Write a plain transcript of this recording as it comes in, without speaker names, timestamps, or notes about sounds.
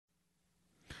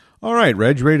All right,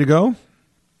 Reg, ready to go?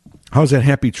 How's that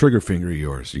happy trigger finger of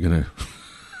yours? You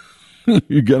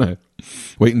gonna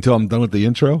wait until I'm done with the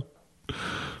intro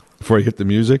before I hit the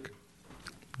music?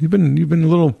 You've been a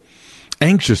little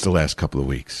anxious the last couple of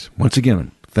weeks. Once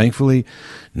again, thankfully,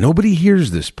 nobody hears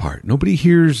this part. Nobody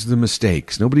hears the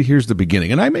mistakes. Nobody hears the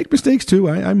beginning. And I make mistakes too.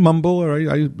 I mumble, or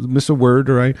I miss a word,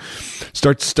 or I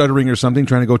start stuttering or something,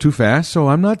 trying to go too fast. So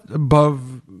I'm not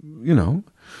above,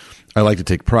 I like to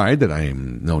take pride that I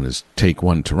am known as Take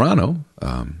One Toronto,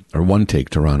 or One Take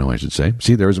Toronto, I should say.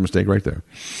 See, there was a mistake right there.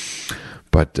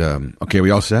 But, okay,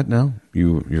 we all set now?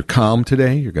 You're calm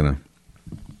today? You're going to...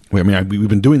 we've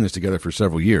been doing this together for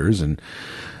several years, and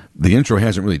the intro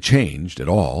hasn't really changed at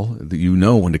all. You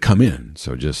know when to come in,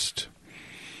 so just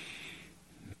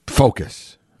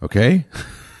focus, okay?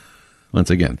 Once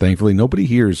again, thankfully, nobody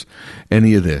hears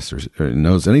any of this or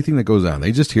knows anything that goes on.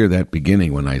 They just hear that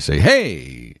beginning when I say,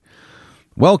 hey,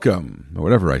 welcome, or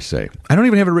whatever I say. I don't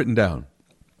even have it written down.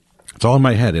 It's all in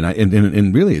my head,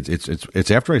 and really,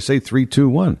 it's after I say 3, 2,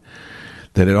 1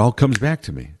 that it all comes back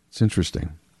to me. It's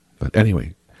interesting. But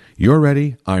anyway, you're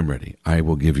ready, I'm ready. I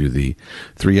will give you the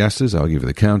 3 S's, I'll give you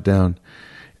the countdown,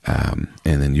 and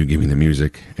then you give me the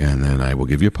music, and then I will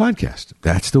give you a podcast.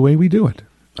 That's the way we do it.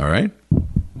 All right?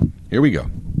 Here we go.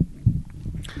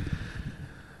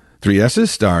 3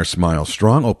 S's, star, smile,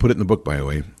 strong. Oh, put it in the book, by the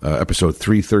way. Episode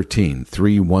 313,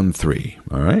 313.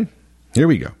 All right? Here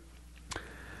we go.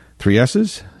 3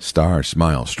 S's, star,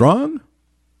 smile, strong.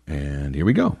 And here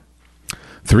we go.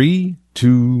 3,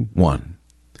 2, 1.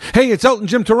 Hey, it's Elton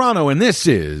Jim Toronto, and this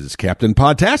is Captain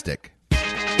Podtastic.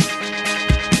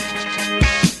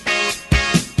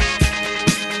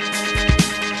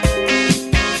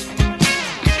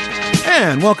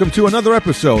 And welcome to another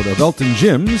episode of Elton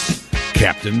Jim's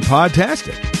Captain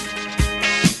Podtastic.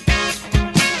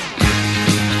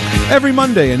 Every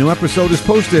Monday, a new episode is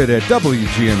posted at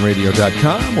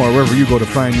WGNradio.com or wherever you go to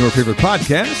find your favorite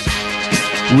podcast.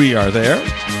 We are there,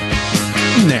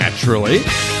 naturally.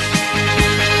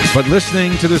 But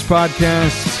listening to this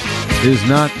podcast is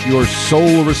not your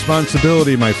sole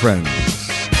responsibility, my friends.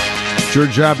 It's your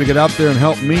job to get out there and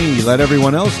help me let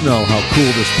everyone else know how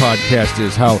cool this podcast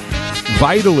is, how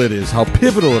vital it is, how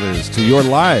pivotal it is to your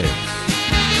lives,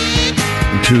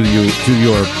 and to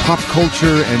your pop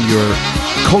culture and your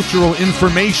cultural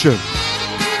information.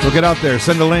 So get out there,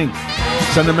 send a link,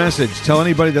 send a message, tell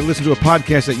anybody that listens to a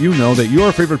podcast that you know that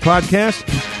your favorite podcast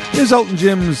is Elton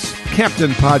Jim's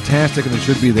Captain Podtastic, and it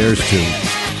should be theirs too.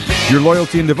 Your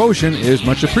loyalty and devotion is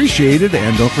much appreciated,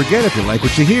 and don't forget, if you like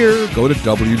what you hear, go to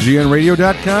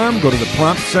WGNradio.com, go to the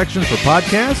prompt section for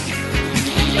podcasts,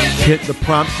 hit the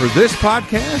prompt for this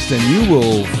podcast, and you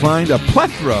will find a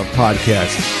plethora of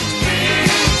podcasts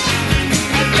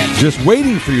just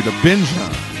waiting for you to binge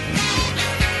on.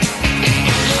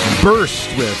 Burst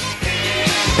with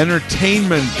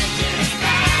entertainment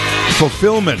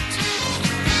fulfillment.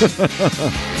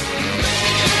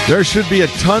 There should be a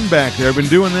ton back there. I've been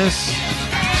doing this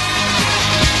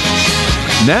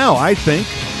now, I think.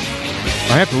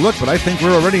 I have to look, but I think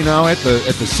we're already now at the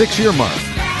 6-year mark.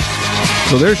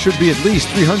 So there should be at least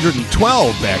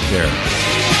 312 back there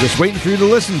just waiting for you to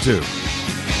listen to.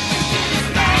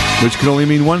 Which can only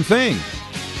mean one thing.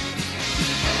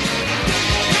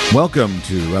 Welcome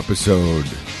to episode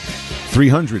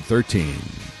 313.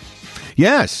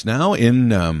 Yes, now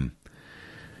in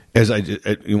as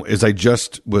I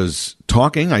just was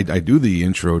talking, I do the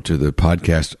intro to the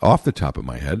podcast off the top of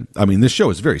my head. I mean, this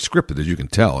show is very scripted, as you can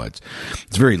tell. It's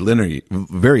very linear.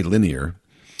 Very linear.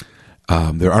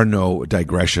 There are no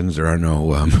digressions. There are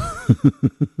no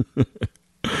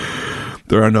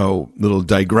there are no little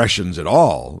digressions at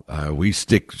all. We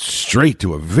stick straight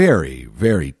to a very,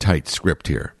 very tight script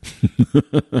here.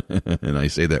 And I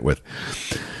say that with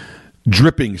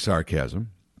dripping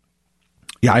sarcasm.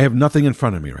 Yeah, I have nothing in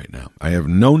front of me right now. I have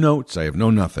no notes. I have no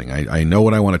nothing. I know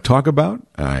what I want to talk about.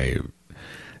 And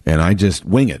I just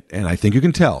wing it. And I think you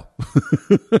can tell.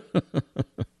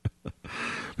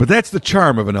 But that's the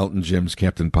charm of an Elton Jim's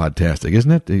Captain Podtastic,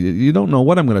 isn't it? You don't know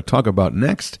what I'm going to talk about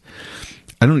next.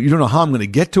 You don't know how I'm going to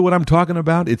get to what I'm talking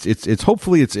about. It's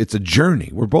hopefully it's a journey.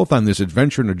 We're both on this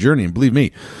adventure and a journey, and believe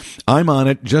me, I'm on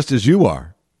it just as you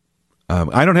are.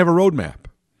 I don't have a roadmap.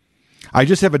 I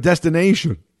just have a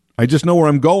destination. I just know where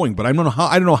I'm going, but I don't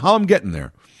know how I'm getting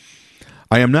there.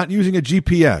 I am not using a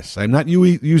GPS. I'm not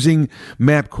using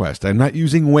MapQuest. I'm not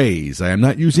using Waze. I am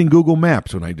not using Google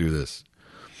Maps when I do this.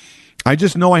 I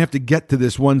just know I have to get to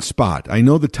this one spot. I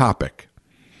know the topic.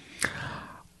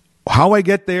 How I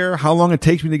get there, how long it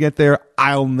takes me to get there,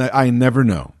 I never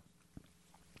know.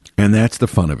 And that's the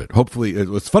fun of it. Hopefully,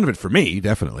 it's fun of it for me,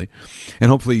 definitely,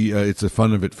 and hopefully, it's a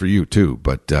fun of it for you too.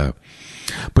 But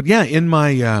yeah, in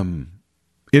my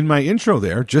intro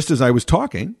there, just as I was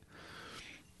talking,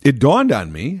 it dawned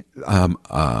on me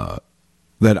that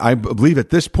I believe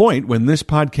at this point, when this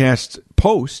podcast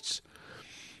posts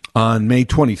on May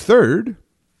 23rd,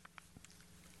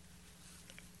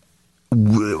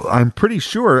 I'm pretty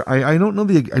sure, I don't know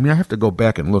I have to go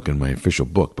back and look in my official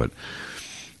book, but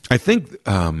I think,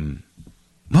 well,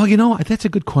 that's a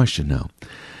good question now.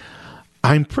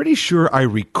 I'm pretty sure I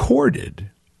recorded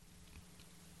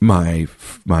my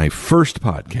first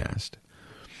podcast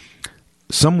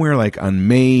somewhere like on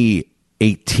May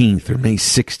 18th or May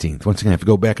 16th. Once again, I have to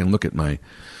go back and look at my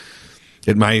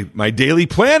daily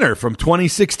planner from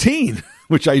 2016,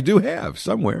 which I do have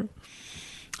somewhere.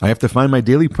 I have to find my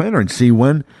daily planner and see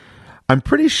when. I'm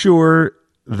pretty sure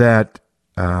that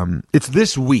it's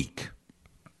this week.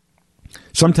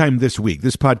 Sometime this week.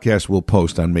 This podcast will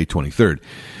post on May 23rd.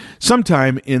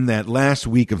 Sometime in that last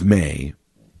week of May,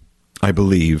 I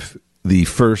believe, the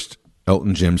first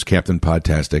Elton Jim's Captain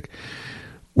Podtastic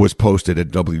was posted at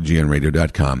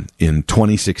WGNradio.com in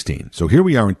 2016. So here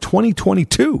we are in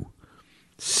 2022.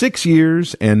 6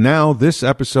 years, and now this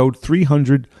episode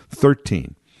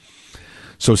 313.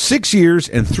 So 6 years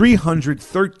and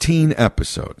 313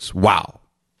 episodes. Wow.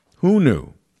 Who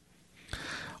knew?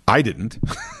 I didn't.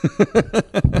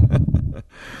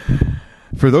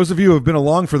 For those of you who have been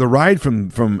along for the ride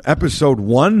from episode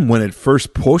 1 when it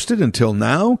first posted until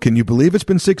now, can you believe it's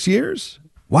been 6 years?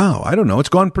 Wow, I don't know. It's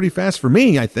gone pretty fast for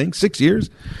me, I think. 6 years.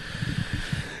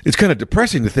 It's kind of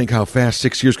depressing to think how fast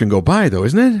 6 years can go by, though,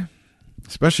 isn't it?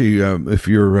 Especially if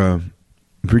you're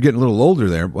getting a little older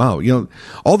there. Wow,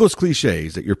 all those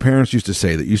cliches that your parents used to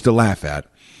say, that you used to laugh at,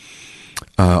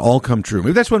 all come true.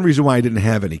 Maybe that's one reason why I didn't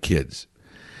have any kids,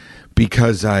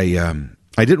 because I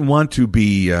didn't want to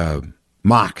be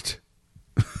mocked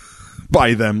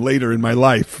by them later in my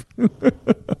life.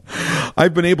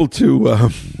 I've been able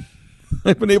to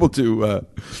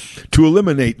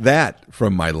eliminate that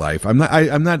from my life. I'm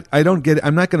not going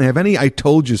to have any "I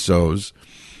told you so's"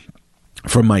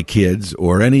 from my kids,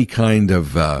 or any kind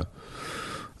of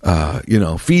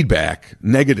feedback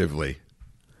negatively,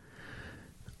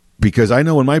 because I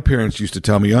know when my parents used to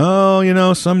tell me,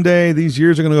 someday these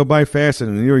years are going to go by fast,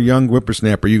 and you're a young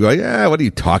whippersnapper, you go, yeah, what are you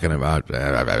talking about?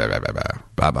 Blah, blah, blah, blah, blah,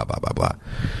 blah, blah, blah, blah.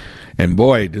 And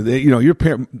boy, do they, your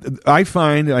parent, I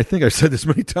find, and I think I've said this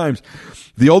many times,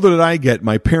 the older that I get,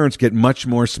 my parents get much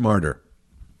more smarter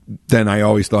than I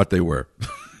always thought they were.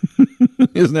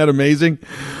 Isn't that amazing?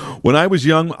 When I was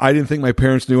young, I didn't think my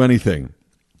parents knew anything.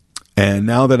 And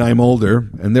now that I'm older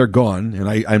and they're gone,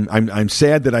 and I'm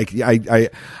sad that I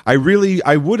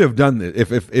would have done it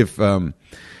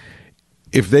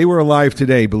if they were alive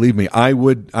today. Believe me, I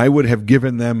would have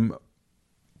given them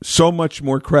so much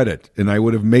more credit, and I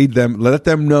would have let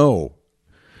them know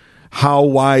how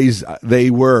wise they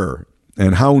were,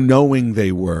 and how knowing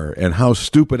they were, and how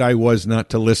stupid I was not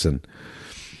to listen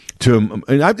to them.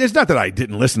 And it's not that I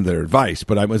didn't listen to their advice,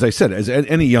 but as I said, as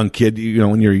any young kid,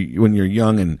 when you're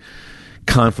young and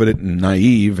confident and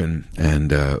naive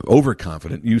and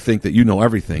overconfident, you think that you know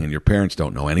everything, and your parents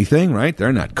don't know anything, right?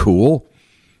 They're not cool.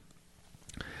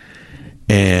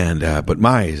 And but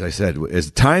as I said,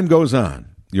 as time goes on,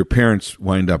 your parents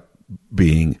wind up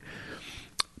being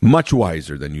much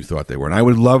wiser than you thought they were. And I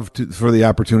would love for the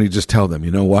opportunity to just tell them,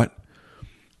 you know what?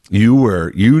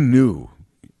 You knew.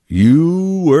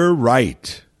 You were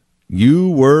right. You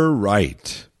were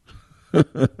right.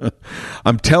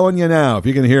 I'm telling you now, if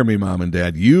you can hear me, Mom and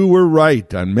Dad, you were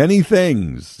right on many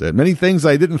things. Many things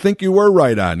I didn't think you were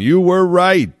right on. You were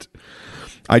right.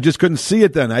 I just couldn't see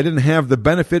it then. I didn't have the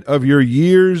benefit of your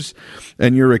years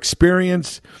and your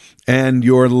experience and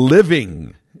your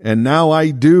living. And now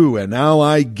I do, and now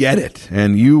I get it.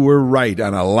 And you were right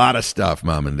on a lot of stuff,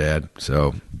 Mom and Dad.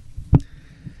 So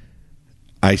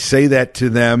I say that to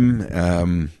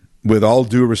them with all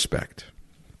due respect.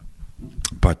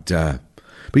 But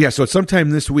yeah, so it's sometime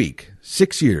this week,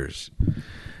 6 years,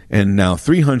 and now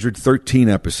 313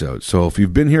 episodes. So if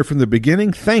you've been here from the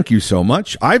beginning, thank you so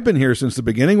much. I've been here since the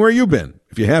beginning. Where you been,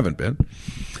 if you haven't been?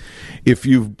 If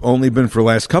you've only been for the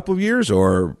last couple of years,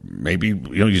 or maybe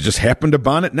you just happened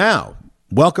upon it now,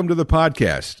 welcome to the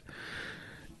podcast.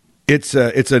 It's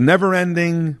a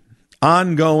never-ending,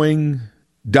 ongoing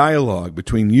dialogue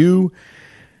between you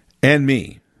and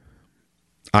me.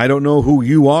 I don't know who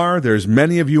you are. There's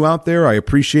many of you out there. I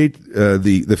appreciate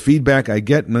the feedback I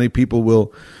get. Many people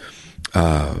will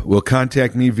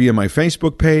contact me via my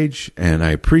Facebook page, and I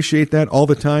appreciate that all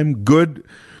the time. Good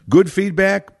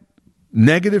feedback,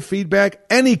 negative feedback,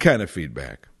 any kind of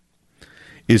feedback.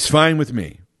 is fine with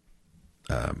me.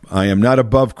 I am not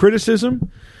above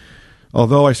criticism,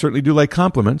 although I certainly do like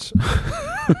compliments.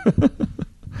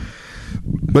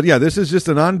 But yeah, this is just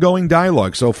an ongoing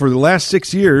dialogue. So for the last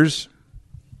 6 years,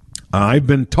 I've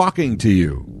been talking to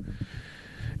you,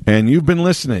 and you've been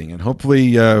listening, and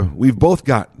hopefully we've both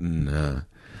gotten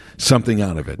something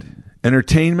out of it.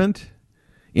 Entertainment,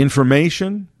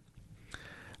 information,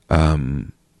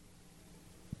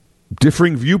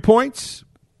 differing viewpoints,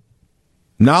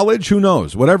 knowledge, who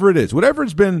knows, whatever it is. Whatever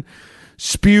has been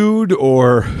spewed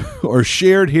or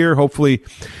shared here, hopefully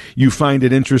you find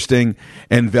it interesting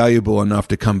and valuable enough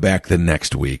to come back the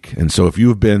next week. And so if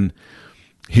you've been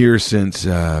here since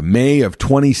May of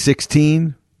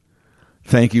 2016,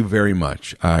 thank you very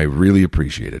much. I really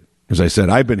appreciate it. As I said,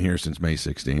 I've been here since May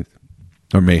 16th,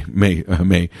 or May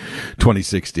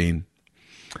 2016.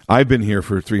 I've been here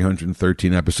for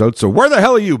 313 episodes, so where the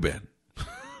hell have you been?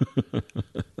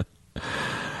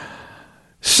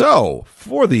 So,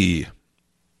 for the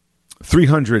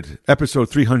episode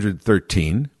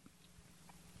 313,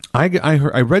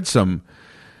 I read some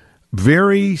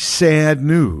very sad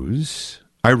news.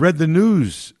 I read the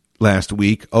news last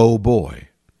week. Oh boy.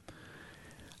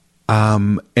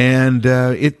 And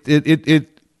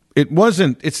it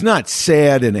wasn't. It's not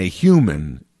sad in a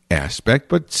human aspect,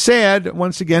 but sad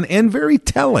once again, and very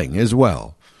telling as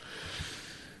well.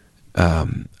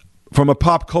 From a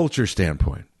pop culture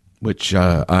standpoint, which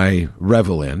I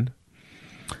revel in.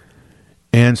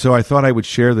 And so I thought I would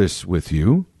share this with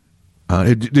you.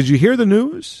 Did you hear the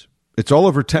news? It's all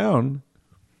over town.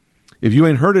 If you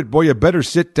ain't heard it, boy, you better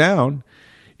sit down.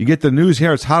 You get the news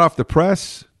here. It's hot off the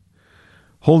press.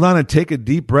 Hold on and take a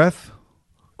deep breath.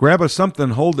 Grab a something.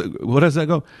 Hold it. What does that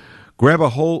go? Grab a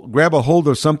hold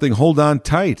of something. Hold on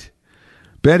tight.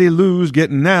 Betty Lou's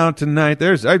getting out tonight.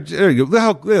 There you go.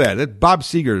 Look at that. That Bob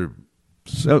Seger.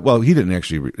 Well, he didn't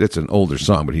actually. It's an older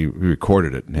song, but he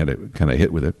recorded it and had a kind of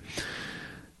hit with it.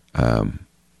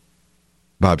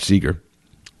 Bob Seger.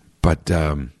 But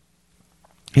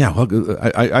yeah, well,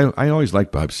 I always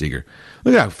liked Bob Seger.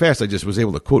 Look at how fast I just was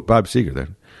able to quote Bob Seger there.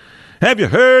 Have you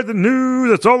heard the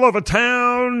news? It's all over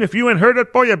town. If you ain't heard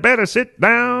it, boy, you better sit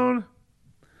down.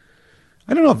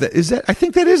 I don't know if that is that. I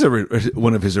think that is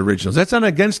one of his originals. That's on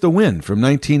Against the Wind from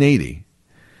 1980.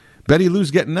 Betty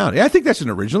Lou's getting out. I think that's an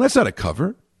original. That's not a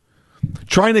cover.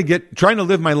 Trying to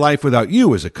Live My Life Without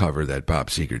You is a cover that Bob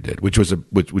Seger did, which is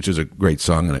a great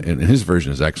song, and his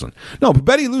version is excellent. No, but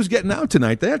Betty Lou's getting out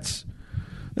tonight. That's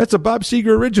a Bob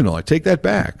Seger original. I take that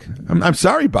back. I'm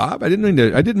sorry, Bob. I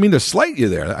didn't mean to slight you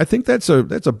there. I think that's a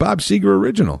Bob Seger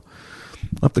original.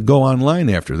 I'll have to go online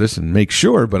after this and make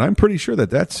sure, but I'm pretty sure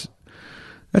that's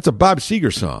a Bob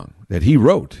Seger song that he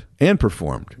wrote and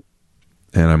performed.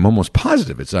 And I'm almost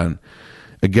positive it's on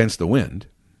Against the Wind,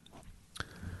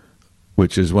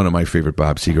 which is one of my favorite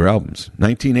Bob Seger albums.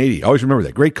 1980. I always remember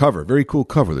that. Great cover. Very cool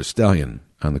cover. The stallion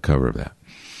on the cover of that.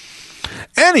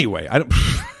 Anyway,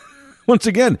 once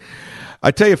again,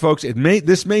 I tell you, folks,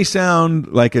 this may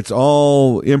sound like it's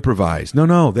all improvised.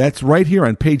 No, that's right here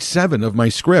on page 7 of my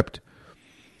script.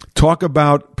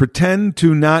 Pretend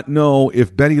to not know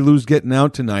if Betty Lou's Getting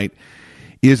Out Tonight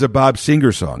is a Bob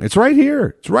Seger song. It's right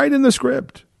here. It's right in the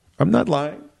script. I'm not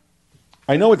lying.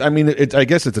 I know it. I mean, I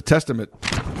guess it's a testament.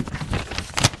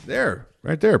 There,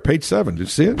 right there, page 7. Did you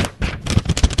see it?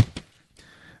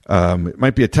 It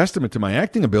might be a testament to my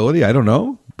acting ability. I don't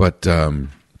know. But to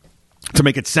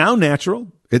make it sound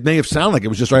natural, it may have sounded like it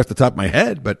was just right off the top of my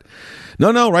head. But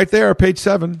no, right there, page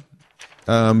 7.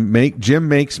 Jim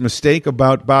makes mistake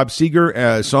about Bob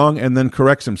Seger song and then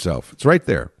corrects himself. It's right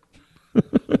there.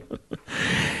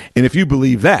 And if you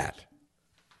believe that.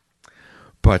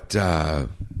 But,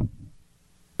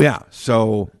 yeah,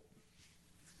 so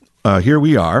here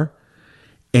we are.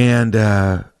 And,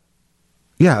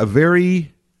 yeah, a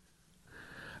very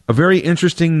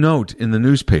interesting note in the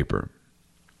newspaper.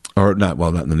 Or not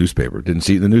in the newspaper. Didn't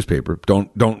see it in the newspaper.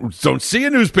 Don't see a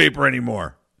newspaper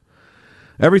anymore.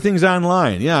 Everything's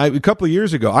online. Yeah, a couple of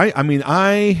years ago. I mean,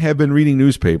 I have been reading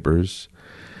newspapers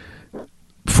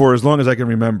for as long as I can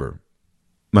remember.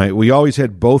 We always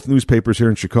had both newspapers here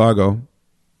in Chicago.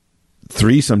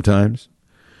 3 sometimes.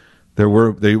 There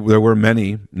were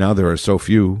many. Now there are so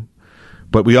few.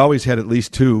 But we always had at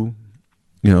least 2.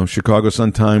 You know, Chicago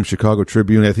Sun-Times, Chicago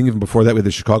Tribune. I think even before that we had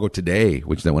the Chicago Today,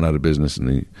 which then went out of business in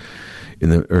the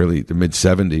mid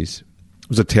 70s. It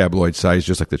was a tabloid size,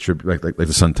 just like the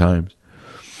the Sun-Times.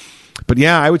 But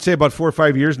yeah, I would say about 4 or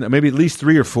 5 years now, maybe at least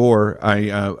 3 or 4.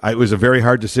 It was a very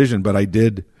hard decision, but I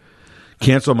did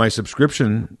cancel my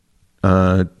subscription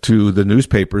to the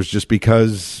newspapers just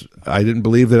because I didn't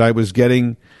believe that I was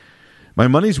getting my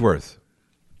money's worth.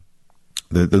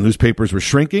 The newspapers were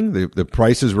shrinking. The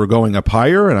prices were going up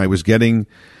higher, and I was getting,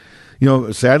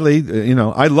 sadly,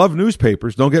 I love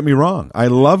newspapers. Don't get me wrong. I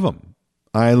love them.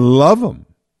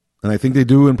 And I think they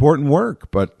do important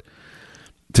work. But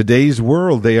today's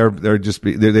world, they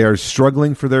are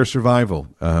struggling for their survival.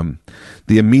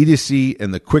 The immediacy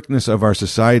and the quickness of our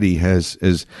society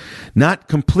is not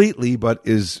completely, but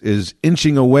is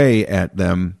inching away at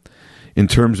them in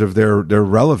terms of their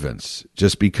relevance,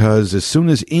 just because as soon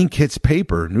as ink hits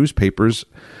paper, newspapers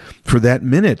for that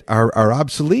minute are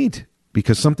obsolete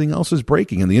because something else is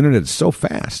breaking, and the internet is so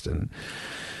fast. And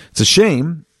it's a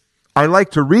shame. I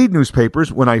like to read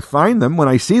newspapers. When I find them, when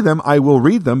I see them, I will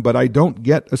read them, but I don't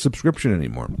get a subscription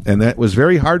anymore. And that was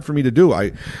very hard for me to do.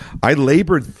 I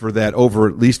labored for that over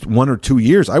at least 1 or 2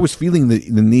 years. I was feeling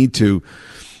the need to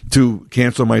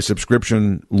cancel my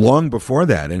subscription long before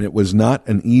that, and it was not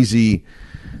an easy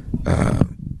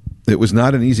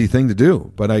thing to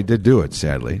do, but I did do it,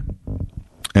 sadly.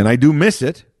 And I do miss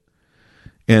it.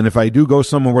 And if I do go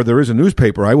somewhere where there is a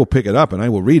newspaper, I will pick it up and I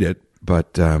will read it.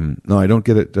 But no, I don't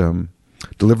get it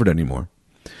delivered anymore.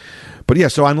 But yeah,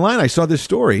 so online I saw this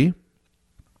story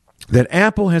that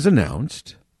Apple has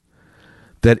announced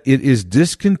that it is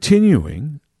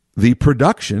discontinuing the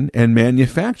production and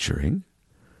manufacturing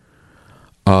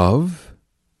of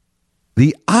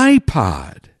the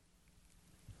iPod.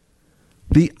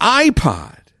 The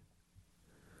iPod.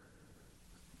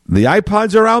 The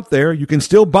iPods are out there. You can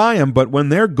still buy them, but when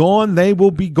they're gone, they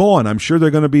will be gone. I'm sure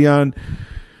they're going to be on,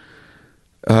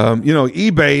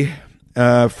 eBay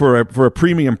for a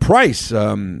premium price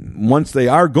once they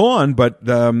are gone. But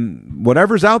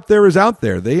whatever's out there is out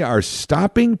there. They are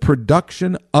stopping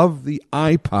production of the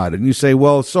iPod, and you say,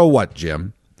 "Well, so what,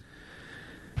 Jim?"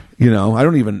 I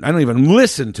don't even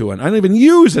listen to it. I don't even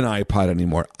use an iPod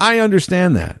anymore. I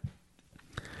understand that.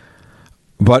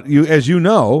 But as you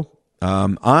know,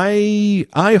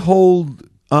 I hold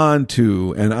on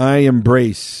to and I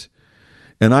embrace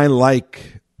and I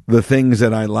like the things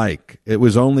that I like. It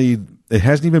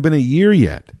hasn't even been a year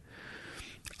yet.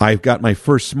 I've got my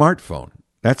first smartphone.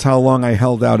 That's how long I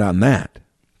held out on that.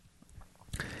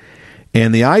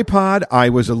 And the iPod, I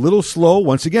was a little slow.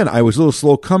 Once again, I was a little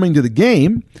slow coming to the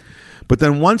game. But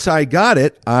then once I got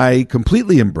it, I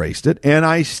completely embraced it, and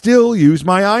I still use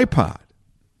my iPod.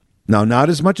 Now, not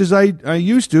as much as I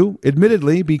used to,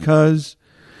 admittedly, because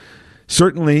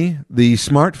certainly the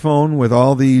smartphone with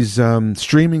all these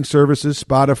streaming services,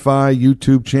 Spotify,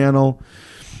 YouTube channel,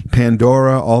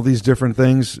 Pandora, all these different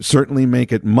things, certainly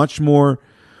make it much more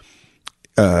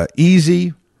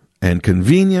easy and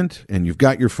convenient, and you've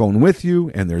got your phone with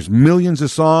you, and there's millions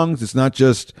of songs. It's not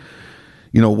just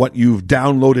what you've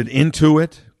downloaded into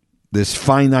it, this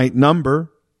finite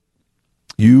number.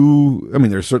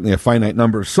 There's certainly a finite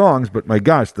number of songs, but my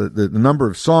gosh, the number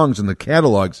of songs in the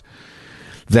catalogs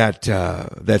that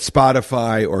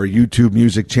Spotify or YouTube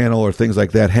Music Channel or things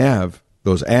like that have,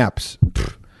 those apps.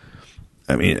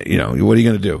 What are you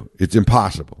going to do? It's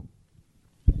impossible.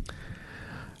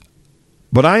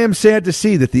 But I am sad to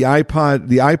see that the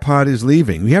iPod is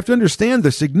leaving. We have to understand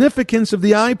the significance of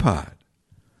the iPod.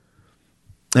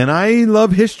 And I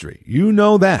love history. You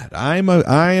know that. I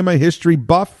am a history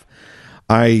buff.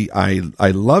 I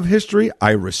love history.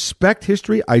 I respect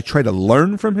history. I try to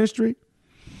learn from history.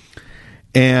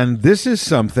 And this is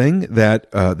something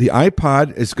that the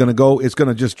iPod is going to go. It's going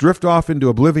to just drift off into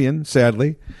oblivion,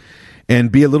 sadly, and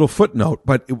be a little footnote.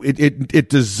 But it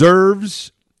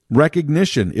deserves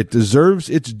recognition. It deserves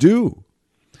its due,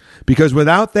 because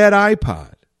without that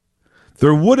iPod,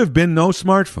 there would have been no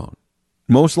smartphone,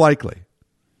 most likely.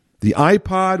 The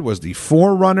iPod was the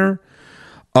forerunner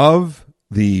of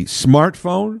the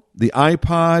smartphone. The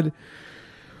iPod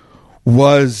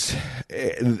was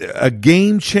a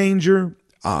game changer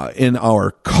in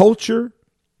our culture.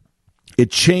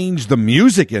 It changed the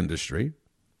music industry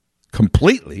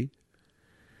completely,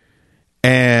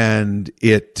 and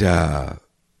it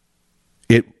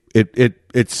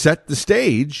set the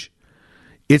stage.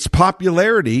 Its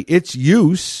popularity, its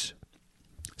use,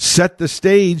 set the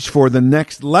stage for the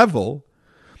next level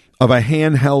of a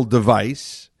handheld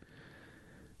device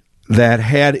that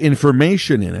had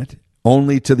information in it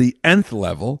only to the nth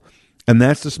level, and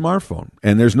that's the smartphone.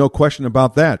 And there's no question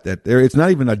about that. It's not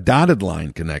even a dotted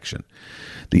line connection.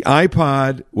 The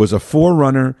iPod was a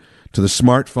forerunner to the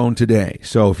smartphone today.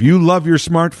 So if you love your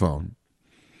smartphone,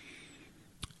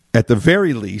 at the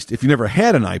very least, if you never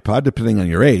had an iPod, depending on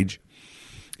your age,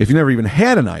 if you never even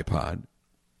had an iPod,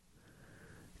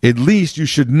 at least you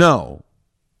should know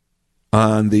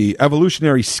on the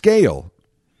evolutionary scale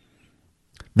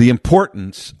the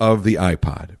importance of the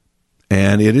iPod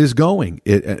And it is going.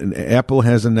 And Apple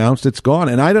has announced it's gone.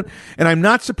 And I'm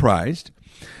not surprised,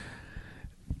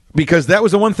 because that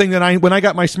was the one thing that when I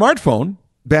got my smartphone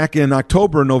back in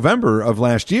October, November of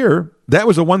last year, that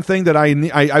was the one thing that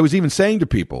I was even saying to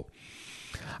people.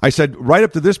 I said, right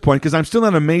up to this point, because I'm still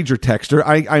not a major texter.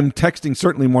 I'm texting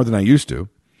certainly more than I used to.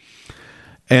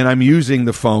 And I'm using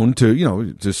the phone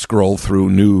to scroll through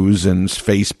news and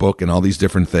Facebook and all these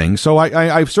different things. So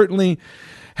I've certainly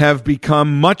have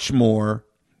become much more,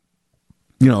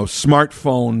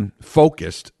 smartphone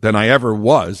focused than I ever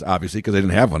was, obviously, because I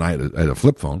didn't have one. I had a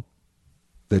flip phone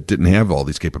that didn't have all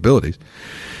these capabilities.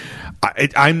 I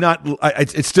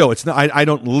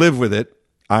don't live with it.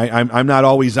 I'm not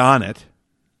always on it,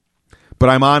 but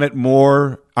I'm on it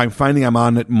more. I'm finding I'm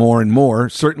on it more and more.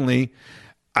 Certainly,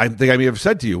 I think I may have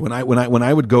said to you, when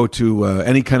I would go to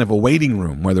any kind of a waiting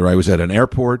room, whether I was at an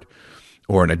airport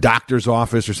or in a doctor's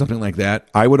office or something like that,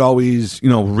 I would always,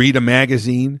 read a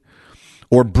magazine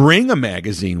or bring a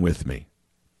magazine with me,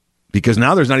 because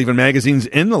now there's not even magazines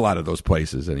in a lot of those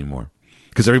places anymore,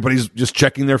 because everybody's just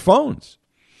checking their phones.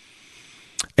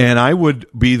 And I would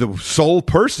be the sole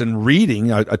person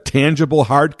reading a tangible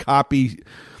hard copy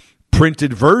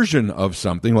printed version of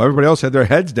something while everybody else had their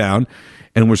heads down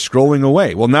and was scrolling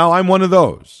away. Well, now I'm one of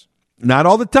those. Not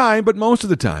all the time, but most of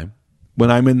the time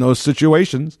when I'm in those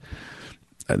situations.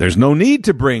 There's no need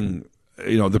to bring,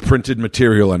 the printed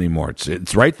material anymore.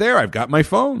 It's right there. I've got my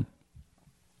phone.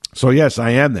 So yes,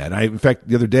 I am that. In fact,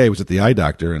 the other day I was at the eye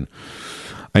doctor, and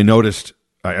I noticed.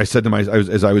 I said to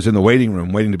as I was in the waiting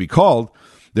room waiting to be called,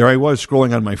 there I was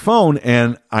scrolling on my phone,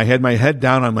 and I had my head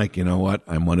down. I'm like, you know what?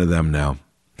 I'm one of them now.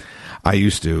 I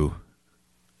used to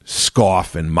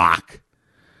scoff and mock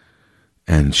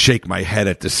and shake my head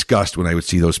at disgust when I would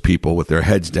see those people with their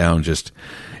heads down, just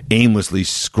aimlessly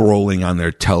scrolling on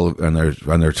their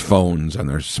phones, on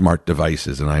their smart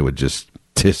devices, and I would just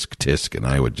tisk, and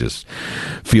I would just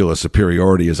feel a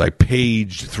superiority as I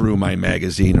paged through my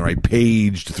magazine or I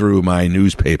paged through my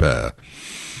newspaper.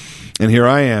 And here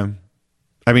I am.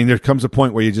 I mean, there comes a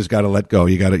point where you just got to let go.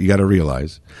 You got to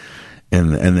realize,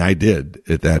 and I did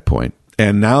at that point.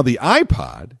 And now the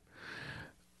iPod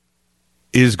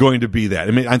is going to be that.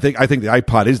 I mean, I think the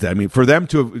iPod is that. I mean, for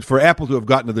Apple to have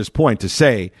gotten to this point to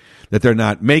say that they're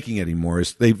not making it anymore,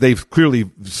 is they've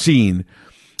clearly seen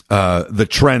the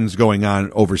trends going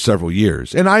on over several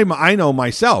years. And I know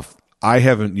myself, I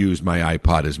haven't used my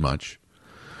iPod as much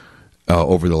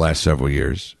over the last several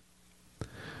years.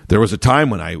 There was a time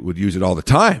when I would use it all the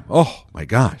time. Oh my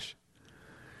gosh.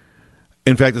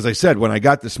 In fact, as I said, when I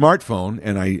got the smartphone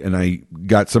and I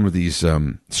got some of these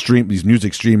these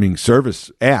music streaming service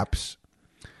apps,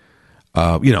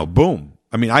 boom.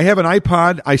 I mean, I have an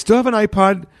iPod. I still have an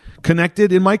iPod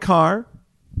connected in my car,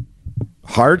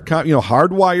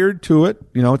 hardwired to it.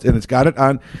 And it's got it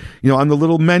on, on the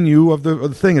little menu of the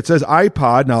thing. It says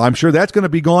iPod. Now, I'm sure that's going to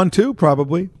be gone too.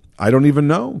 Probably. I don't even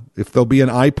know if there'll be an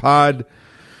iPod,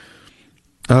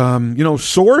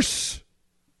 source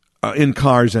in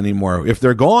cars anymore. If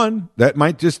they're gone, that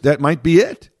might be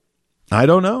it. I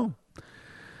don't know.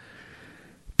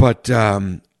 But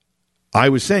I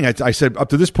was saying, I said up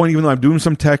to this point, even though I'm doing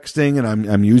some texting and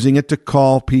I'm using it to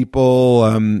call people,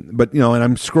 but and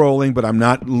I'm scrolling, but I'm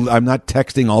not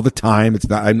texting all the time. It's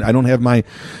not. I don't have my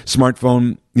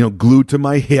smartphone glued to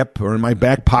my hip or in my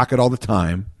back pocket all the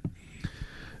time.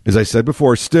 As I said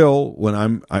before, still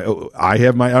when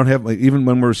even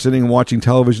when we're sitting and watching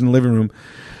television in the living room,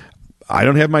 I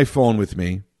don't have my phone with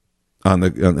me in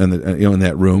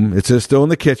that room. It's still in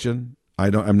the kitchen.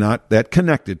 I'm not that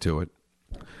connected to it.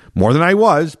 More than I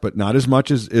was, but not as much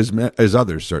as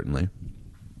others, certainly.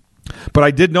 But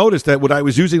I did notice that what I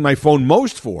was using my phone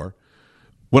most for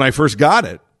when I first got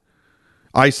it,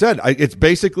 I said it's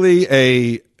basically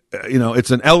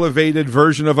it's an elevated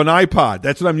version of an iPod.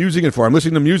 That's what I'm using it for. I'm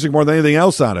listening to music more than anything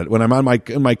else on it. When I'm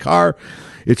in my car,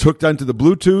 it's hooked onto the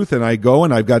Bluetooth, and I go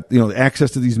and I've got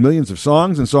access to these millions of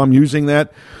songs, and so I'm using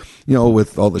that,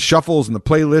 with all the shuffles and the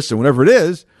playlists and whatever it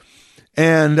is,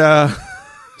 and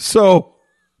so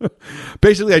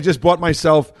basically I just bought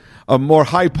myself a more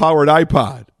high-powered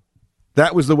iPod.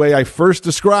 That was the way I first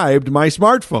described my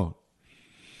smartphone,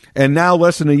 and now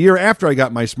less than a year after I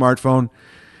got my smartphone,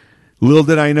 little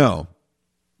did I know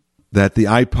that the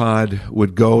iPod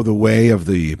would go the way of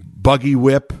the buggy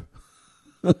whip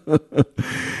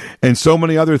and so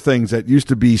many other things that used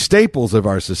to be staples of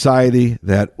our society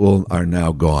that are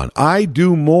now gone. I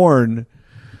do mourn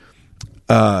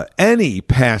any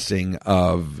passing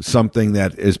of something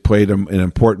that has played an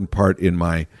important part in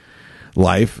my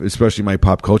life, especially my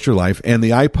pop culture life, and the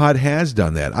iPod has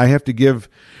done that. I have to give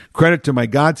credit to my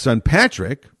godson,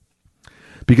 Patrick,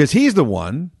 because he's the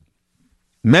one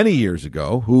many years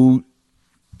ago who,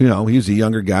 he was a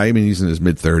younger guy. I mean, he's in his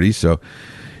mid-30s. So,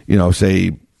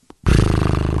 say,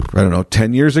 I don't know,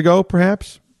 10 years ago,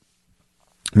 perhaps,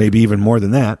 maybe even more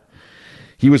than that,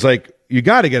 he was like, you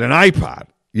got to get an iPod.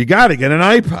 You got to get an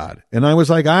iPod. And I was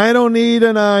like, I don't need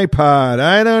an iPod.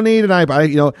 I don't need an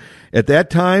iPod. At that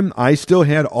time, I still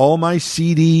had all my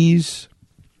CDs,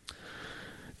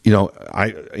 in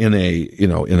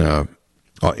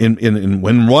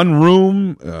one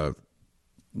room,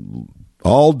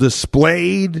 all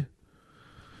displayed,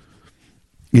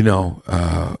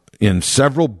 in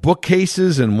several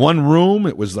bookcases in one room.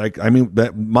 It was like,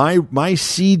 my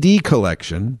CD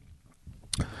collection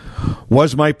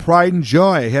was my pride and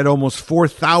joy. I had almost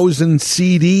 4,000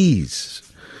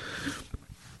 CDs.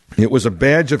 It was a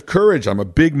badge of courage. I'm a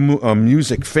big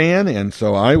music fan, and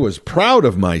so I was proud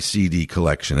of my CD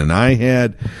collection. And I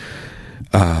had,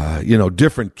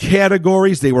 different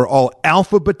categories. They were all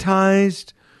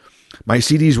alphabetized. My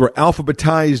CDs were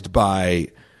alphabetized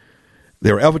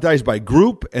by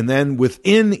group, and then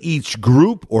within each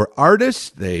group or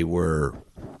artist, they were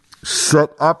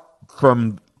set up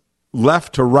from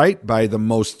left to right by the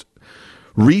most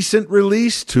recent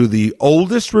release to the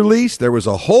oldest release. There was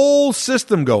a whole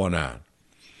system going on.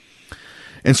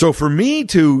 And so for me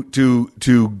to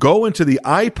go into the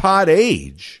iPod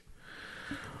age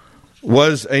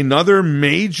was another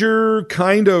major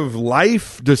kind of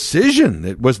life decision.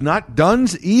 It was not done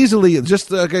easily.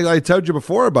 Just like I told you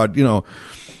before about,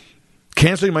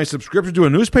 canceling my subscription to a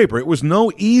newspaper. It was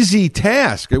no easy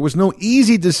task. It was no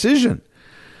easy decision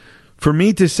for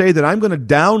me to say that I'm going to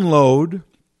download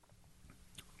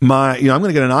I'm going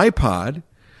to get an iPod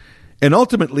and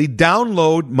ultimately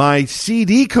download my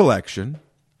CD collection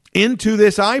into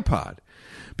this iPod.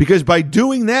 Because by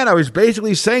doing that, I was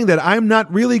basically saying that I'm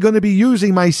not really going to be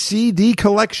using my CD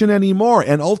collection anymore.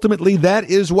 And ultimately,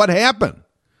 that is what happened.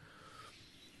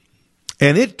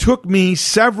 And it took me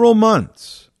several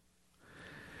months.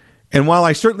 And while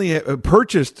I certainly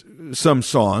purchased some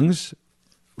songs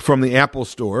from the Apple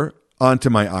Store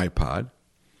onto my iPod,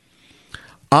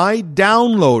 I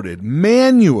downloaded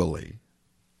manually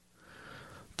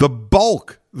the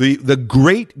bulk, the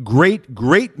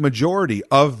great majority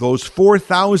of those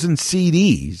 4,000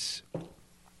 CDs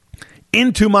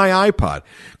into my iPod.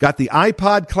 Got the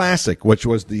iPod Classic, which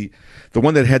was the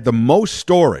one that had the most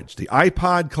storage, the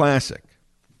iPod Classic.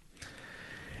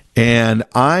 And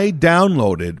I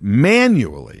downloaded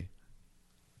manually.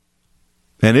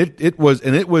 And it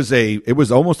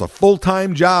was almost a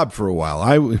full-time job for a while.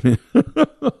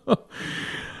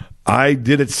 I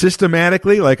did it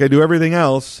systematically like I do everything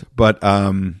else, but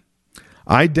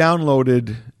I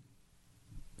downloaded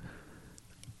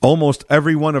almost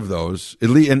every one of those, at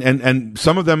least, and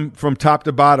some of them from top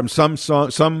to bottom.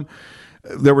 Some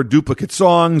there were duplicate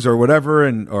songs or whatever,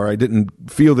 or I didn't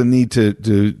feel the need to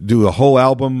do a whole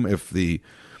album if the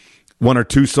one or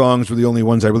two songs were the only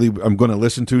ones I'm going to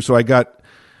listen to. So I got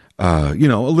a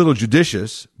little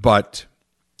judicious, but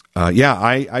I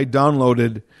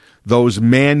downloaded those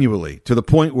manually to the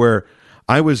point where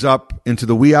I was up into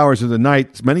the wee hours of the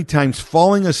night, many times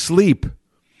falling asleep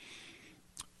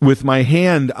with my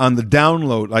hand on the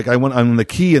download, like I went on the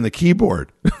key and the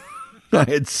keyboard. I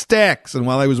had stacks, and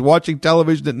while I was watching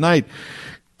television at night,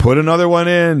 put another one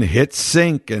in, hit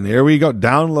sync, and here we go,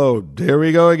 download, there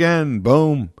we go again,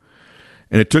 boom.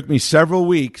 And it took me several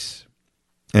weeks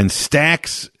and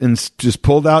stacks, and just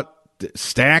pulled out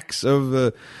stacks of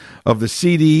the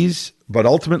CDs, but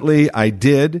ultimately I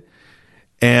did.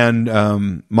 And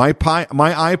my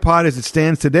iPod, as it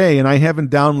stands today, and I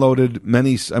haven't downloaded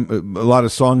a lot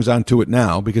of songs onto it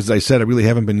now because, as I said, I really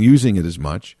haven't been using it as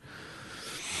much.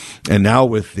 And now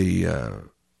with these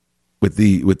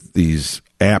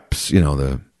apps,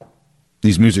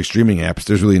 these music streaming apps,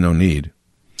 there's really no need.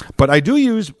 But I do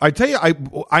use. I tell you,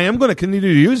 I am going to continue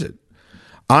to use it.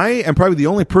 I am probably the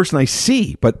only person I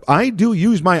see, but I do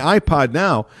use my iPod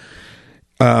now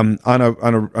on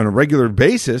a regular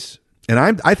basis.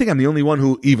 And I think I'm the only one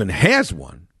who even has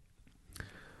one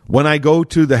when I go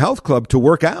to the health club to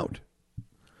work out.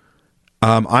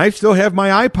 I still have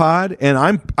my iPod, and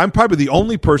I'm probably the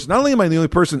only person. Not only am I the only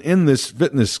person in this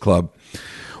fitness club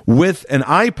with an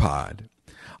iPod,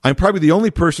 I'm probably the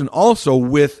only person also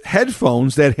with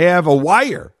headphones that have a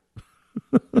wire.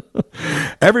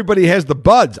 Everybody has the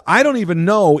buds. I don't even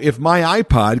know if my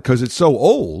iPod, because it's so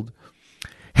old,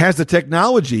 has the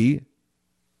technology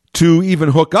to even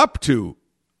hook up to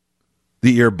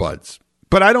the earbuds.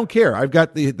 But I don't care. I've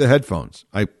got the headphones.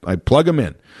 I plug them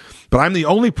in. But I'm the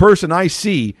only person I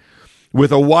see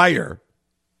with a wire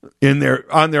on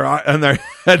their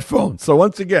headphones. So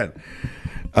once again,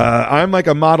 I'm like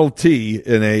a Model T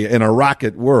in a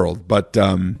rocket world, but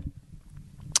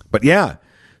yeah.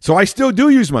 So I still do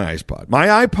use my iPod.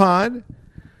 My iPod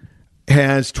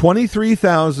has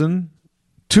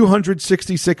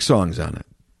 23,266 songs on it.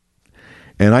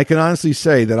 And I can honestly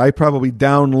say that I probably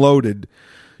downloaded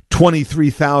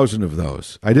 23,000 of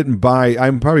those. I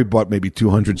probably bought maybe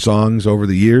 200 songs over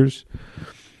the years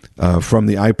from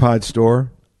the iPod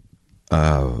store.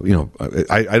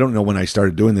 I don't know when I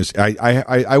started doing this.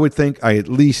 I would think I at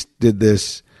least did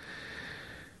this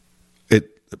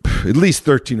at least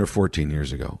 13 or 14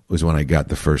 years ago was when I got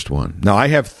the first one. Now I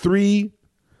have three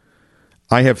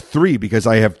because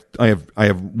I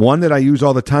have one that I use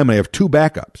all the time, and I have two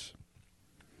backups.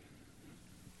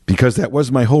 Because that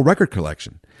was my whole record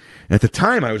collection. And at the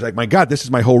time, I was like, my God, this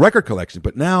is my whole record collection.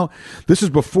 But now, this is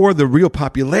before the real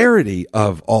popularity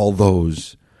of all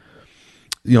those,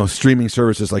 streaming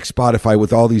services like Spotify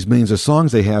with all these millions of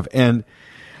songs they have. And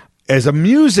as a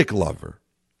music lover,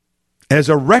 as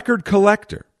a record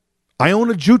collector, I have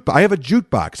a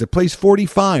jukebox that plays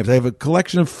 45s. I have a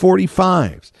collection of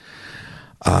 45s.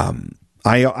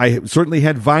 I certainly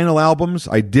had vinyl albums.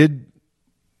 I did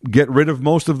get rid of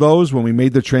most of those when we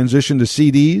made the transition to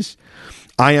CDs.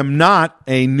 I am not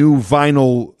a new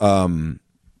vinyl,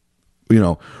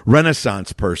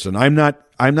 Renaissance person. I'm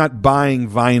not buying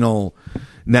vinyl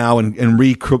now and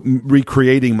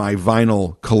recreating my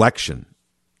vinyl collection.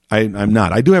 I'm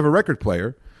not. I do have a record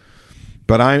player,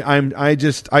 but I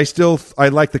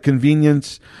like the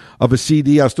convenience of a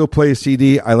CD. I'll still play a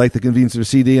CD. I like the convenience of a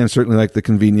CD, and certainly like the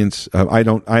convenience. I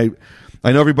know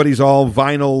everybody's all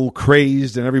vinyl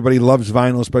crazed, and everybody loves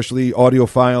vinyl, especially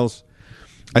audiophiles.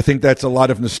 I think that's a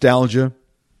lot of nostalgia.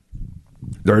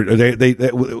 They're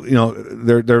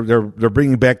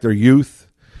bringing back their youth,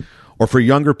 or for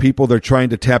younger people, they're trying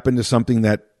to tap into something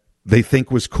that they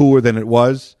think was cooler than it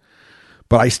was.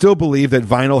 But I still believe that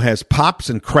vinyl has pops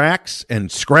and cracks and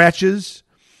scratches,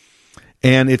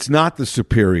 and it's not the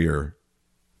superior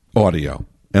audio.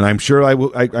 And I'm sure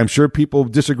I'm sure people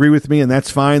disagree with me, and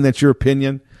that's fine. That's your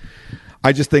opinion.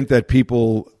 I just think that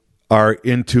people are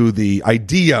into the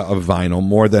idea of vinyl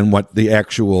more than what the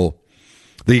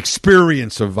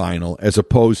experience of vinyl, as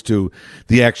opposed to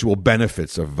the actual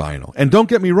benefits of vinyl. And don't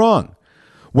get me wrong,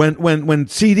 when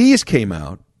CDs came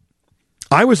out,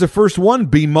 I was the first one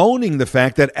bemoaning the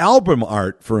fact that album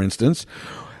art, for instance,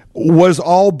 was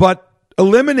all but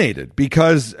eliminated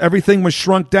because everything was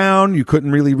shrunk down. You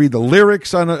couldn't really read the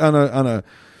lyrics on a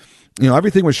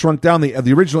everything was shrunk down.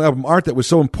 The original album art that was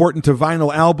so important to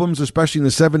vinyl albums, especially in the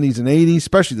 70s and 80s,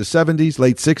 especially the 70s,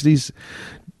 late 60s,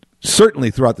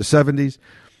 certainly throughout the 70s,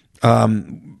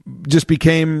 just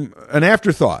became an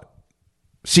afterthought.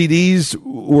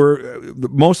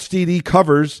 Most CD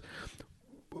covers,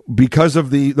 because of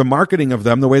the marketing of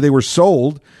them, the way they were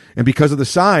sold, and because of the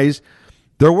size,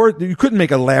 you couldn't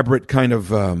make elaborate kind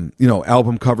of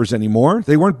album covers anymore.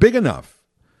 They weren't big enough.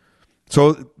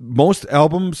 So most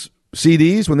albums,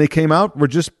 CDs, when they came out, were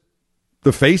just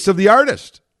the face of the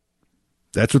artist.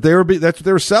 That's what they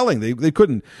were selling. You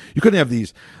couldn't have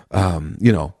these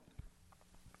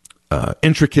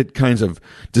intricate kinds of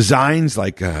designs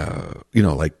like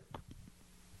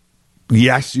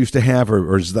Yes used to have,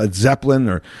 or Zeppelin,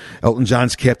 or Elton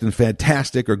John's Captain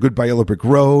Fantastic, or Goodbye Yellow Brick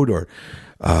Road, or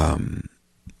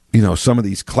some of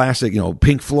these classic,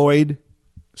 Pink Floyd,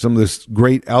 some of this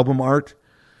great album art.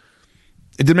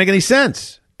 It didn't make any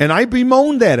sense. And I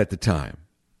bemoaned that at the time.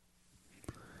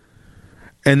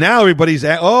 And now everybody's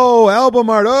album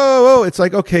art. Oh, it's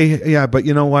like, okay, yeah, but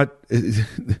you know what?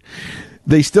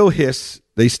 They still hiss,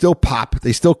 they still pop,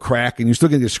 they still crack, and you're still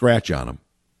going to get a scratch on them.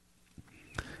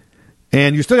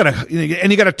 And you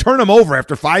got to turn them over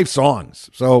after 5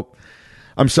 songs. So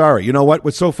I'm sorry. You know what?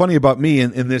 What's so funny about me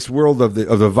in this world of the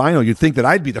vinyl? You'd think that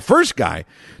I'd be the first guy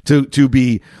to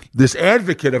be this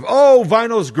advocate of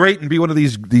vinyl's great and be one of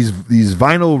these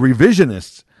vinyl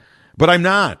revisionists, but I'm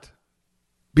not,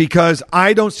 because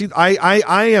I don't see.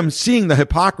 I am seeing the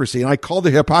hypocrisy, and I call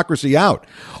the hypocrisy out.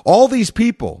 All these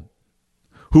people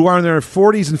who are in their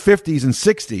 40s and 50s and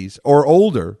 60s or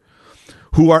older,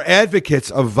 who are advocates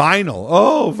of vinyl.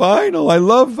 Oh, vinyl. I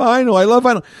love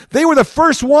vinyl. They were the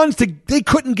first ones they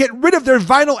couldn't get rid of their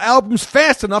vinyl albums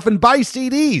fast enough and buy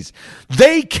CDs.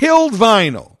 They killed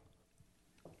vinyl.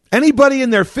 Anybody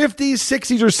in their 50s,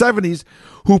 60s, or 70s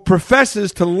who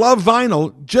professes to love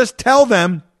vinyl, just tell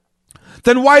them,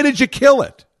 then why did you kill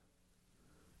it?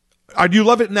 Do you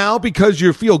love it now because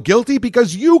you feel guilty?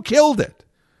 Because you killed it.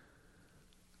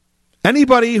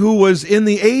 Anybody who was in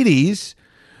the 80s,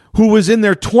 who was in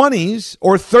their 20s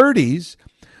or 30s,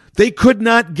 They could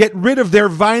not get rid of their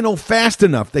vinyl fast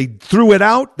enough. They threw it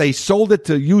out, they sold it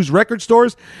to used record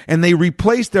stores, and they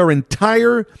replaced their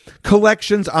entire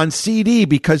collections on CD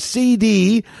because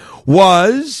CD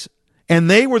was, and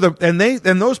they were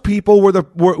those people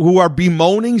who are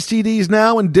bemoaning CDs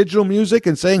now and digital music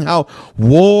and saying how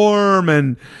warm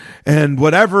and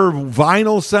whatever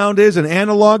vinyl sound is and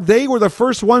analog. They were the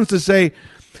first ones to say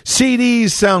CDs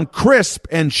sound crisp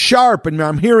and sharp, and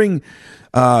I'm hearing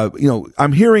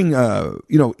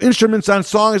instruments on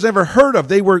songs I've never heard of.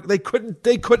 They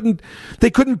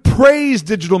couldn't praise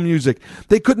digital music.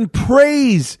 They couldn't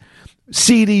praise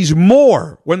CDs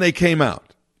more when they came out.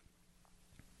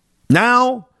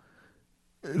 Now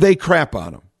they crap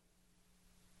on them.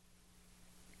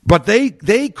 But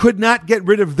they could not get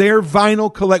rid of their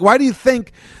vinyl collect. Why do you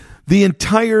think the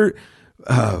entire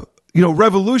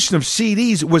revolution of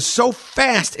CDs was so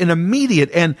fast and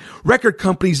immediate, and record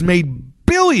companies made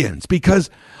billions? Because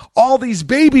all these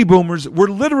baby boomers were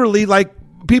literally like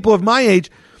people of my age,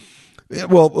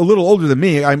 well, a little older than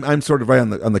me. I'm sort of right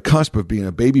on the cusp of being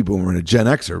a baby boomer and a Gen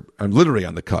Xer. I'm literally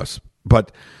on the cusp.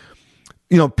 But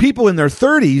people in their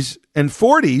 30s and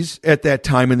 40s at that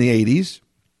time in the 80s,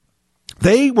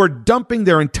 they were dumping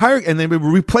their entire, and they were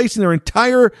replacing their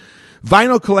entire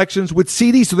vinyl collections with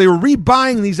CDs. So they were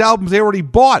rebuying these albums they already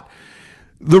bought.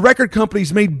 The record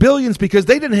companies made billions because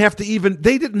they didn't have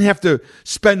to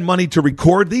spend money to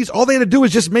record these. All they had to do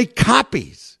was just make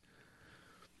copies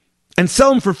and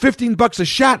sell them for $15 a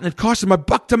shot, and it cost them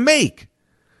 $1 to make.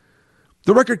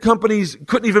 The record companies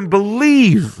couldn't even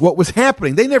believe what was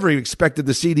happening. They never even expected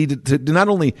the CD to not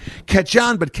only catch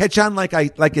on, but catch on like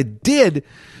it did,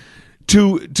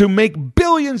 to make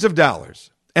billions of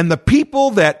dollars. And the people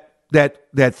that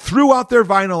threw out their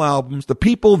vinyl albums, the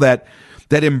people that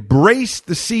embraced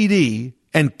the CD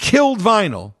and killed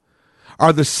vinyl,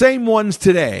 are the same ones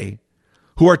today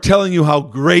who are telling you how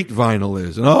great vinyl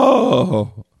is.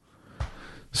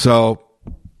 So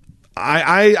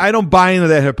I don't buy into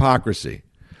that hypocrisy.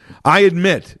 I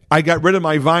admit I got rid of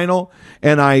my vinyl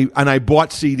and I bought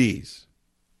CDs.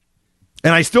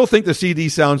 And I still think the CD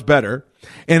sounds better,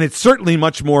 and it's certainly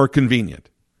much more convenient.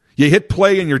 You hit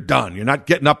play and you're done. You're not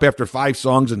getting up after 5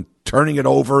 songs and turning it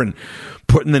over and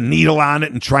putting the needle on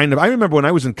it and trying to. I remember when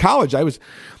I was in college,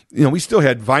 we still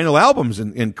had vinyl albums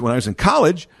when I was in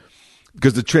college,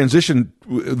 because the transition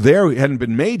there hadn't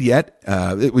been made yet.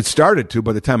 It was started to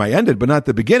by the time I ended, but not at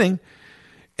the beginning.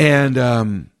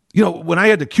 And when I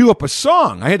had to cue up a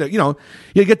song, I had to,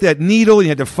 you get that needle, and you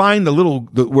had to find the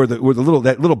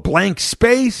little blank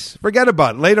space. Forget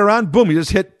about it. Later on, boom, you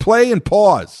just hit play and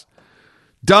pause.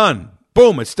 Done.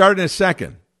 Boom, it started in a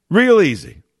second. Real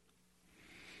easy.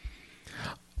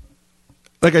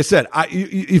 Like I said,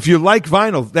 if you like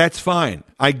vinyl, that's fine.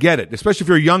 I get it, especially if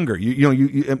you're younger.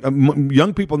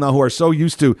 Young people now who are so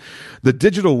used to the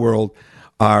digital world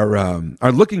are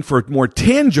looking for more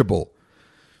tangible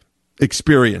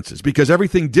experiences, because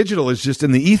everything digital is just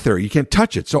in the ether. You can't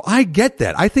touch it. So I get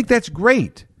that. I think that's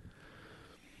great.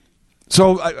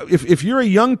 So if you're a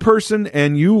young person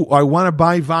and I want to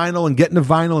buy vinyl and get into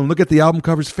vinyl and look at the album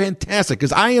covers, fantastic,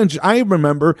 because I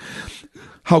remember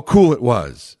how cool it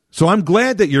was. So I'm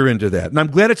glad that you're into that, and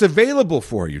I'm glad it's available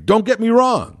for you. Don't get me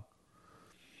wrong.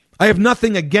 I have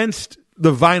nothing against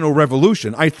the vinyl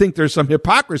revolution. I think there's some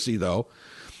hypocrisy, though.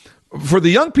 For the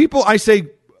young people, I say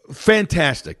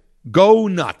fantastic. Go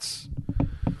nuts.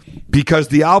 Because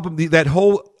the album, that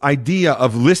whole idea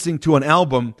of listening to an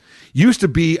album used to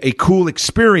be a cool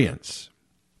experience.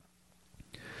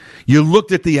 You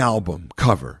looked at the album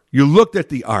cover. You looked at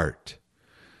the art.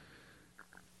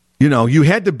 You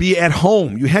had to be at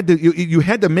home. You had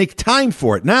to make time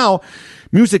for it. Now,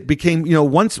 music became,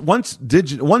 once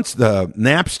the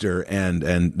Napster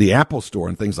and the Apple Store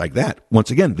and things like that. Once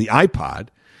again, the iPod,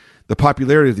 the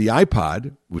popularity of the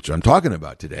iPod, which I'm talking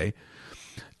about today.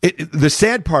 The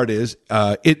sad part is,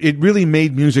 it really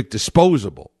made music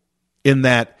disposable, in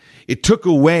that it took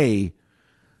away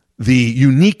the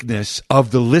uniqueness of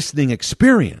the listening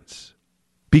experience,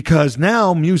 because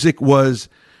now music was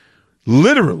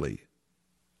literally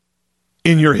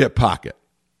in your hip pocket.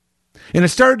 And it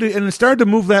started to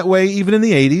move that way even in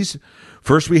the 80s.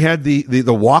 First we had the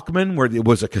Walkman, where it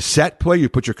was a cassette player. You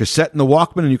put your cassette in the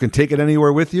Walkman and you can take it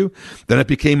anywhere with you. Then it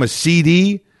became a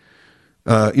CD,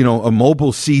 a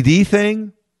mobile CD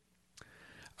thing.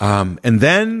 And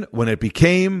then when it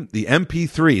became the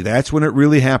MP3, that's when it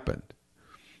really happened.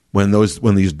 When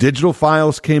these digital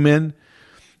files came in,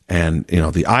 and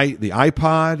the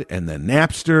iPod, and then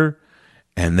Napster,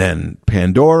 and then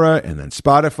Pandora, and then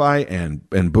Spotify,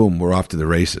 and boom, we're off to the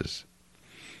races.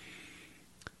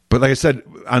 But like I said,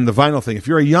 on the vinyl thing, if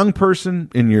you're a young person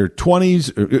in your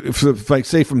 20s, if like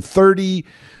say from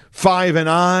 35 and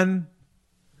on,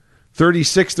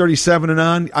 36, 37 and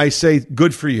on, I say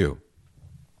good for you.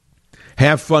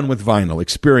 Have fun with vinyl.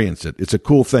 Experience it. It's a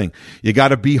cool thing. You got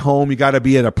to be home. You got to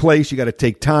be at a place. You got to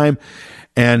take time,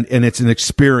 and it's an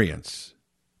experience.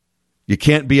 You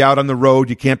can't be out on the road.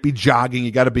 You can't be jogging.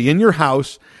 You got to be in your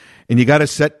house, and you got to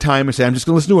set time and say, I'm just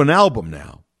going to listen to an album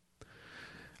now.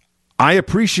 I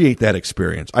appreciate that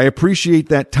experience. I appreciate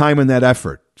that time and that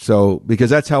effort. So,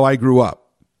 because that's how I grew up.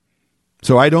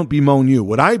 So I don't bemoan you.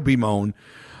 What I bemoan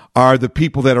are the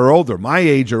people that are older, my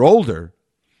age or older,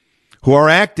 who are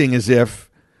acting as if,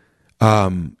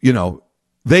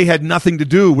 they had nothing to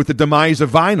do with the demise of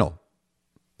vinyl.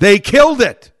 They killed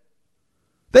it.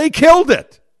 They killed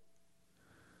it.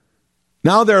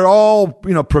 Now they're all,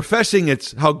 professing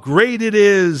it's how great it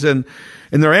is, and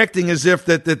they're acting as if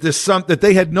that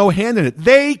they had no hand in it.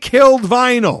 They killed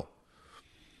vinyl.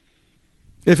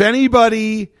 If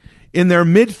anybody in their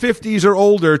mid-50s or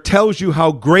older tells you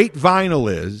how great vinyl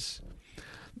is,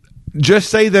 just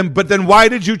say them, but then why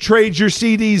did you trade your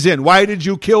CDs in? Why did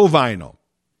you kill vinyl?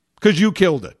 Because you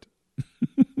killed it.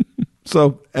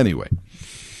 So, anyway.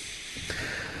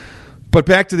 But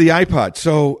back to the iPod.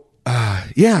 So,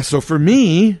 so for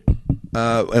me,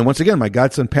 and once again, my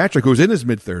godson Patrick, who's in his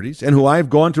mid-30s, and who I've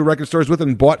gone to record stores with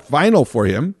and bought vinyl for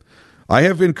him, I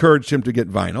have encouraged him to get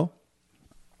vinyl,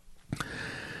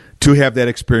 to have that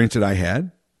experience that I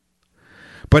had.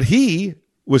 But he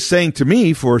was saying to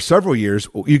me for several years,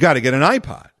 you got to get an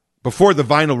iPod, before the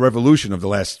vinyl revolution of the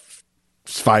last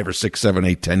 5 or 6, 7,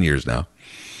 8, 10 years now.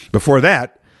 Before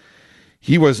that,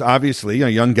 he was obviously a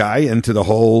young guy into the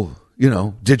whole,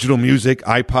 digital music,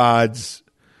 iPods.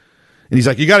 And he's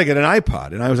like, you got to get an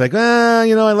iPod. And I was like,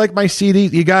 I like my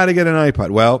CDs. You got to get an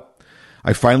iPod. Well,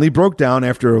 I finally broke down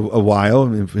after a while,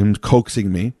 him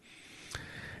coaxing me.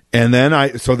 And then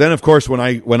of course, when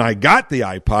I got the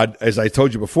iPod, as I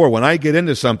told you before, when I get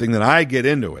into something, then I get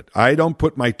into it. I don't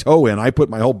put my toe in, I put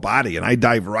my whole body and I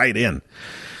dive right in.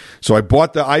 So I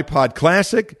bought the iPod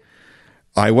Classic.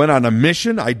 I went on a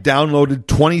mission. I downloaded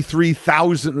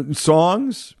 23,000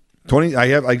 songs.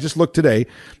 I just looked today.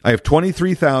 I have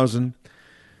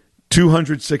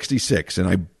 23,266,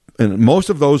 and most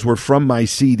of those were from my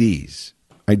CDs.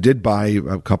 I did buy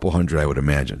a couple hundred, I would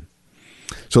imagine.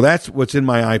 So that's what's in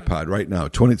my iPod right now.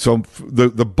 So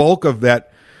the bulk of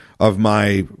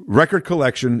my record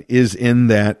collection is in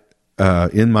my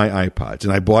iPods,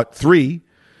 and I bought 3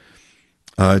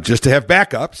 just to have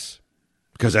backups,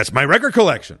 because that's my record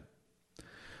collection.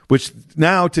 Which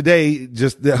now today,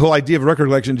 just the whole idea of a record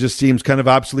collection just seems kind of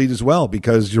obsolete as well,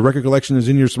 because your record collection is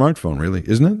in your smartphone, really,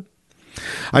 isn't it?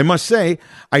 I must say,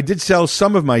 I did sell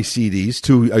some of my CDs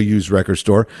to a used record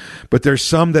store, but there's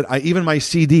some that even my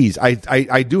CDs,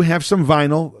 I do have some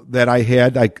vinyl that I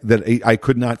had, that I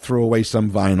could not throw away some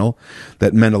vinyl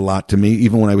that meant a lot to me,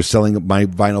 even when I was selling my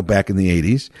vinyl back in the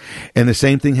 80s. And the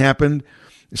same thing happened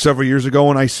several years ago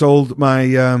when I sold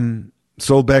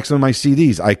back some of my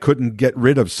CDs. I couldn't get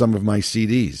rid of some of my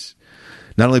CDs,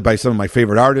 not only by some of my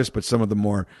favorite artists, but some of the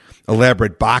more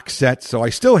elaborate box sets. So I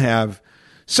still have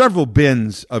several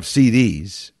bins of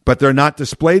CDs, but they're not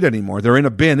displayed anymore. They're in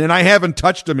a bin, and I haven't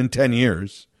touched them in 10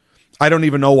 years. I don't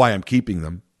even know why I'm keeping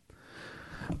them.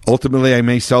 Ultimately, I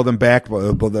may sell them back,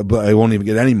 but I won't even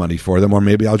get any money for them, or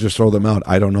maybe I'll just throw them out.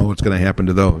 I don't know what's going to happen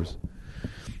to those.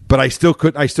 But I still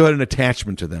had an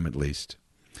attachment to them, at least.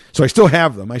 So I still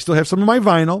have them. I still have some of my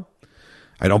vinyl.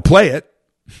 I don't play it.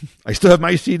 I still have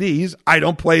my CDs. I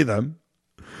don't play them.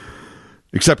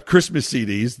 Except Christmas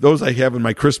CDs. Those I have in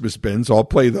my Christmas bin, so I'll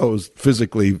play those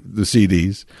physically, the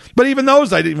CDs. But even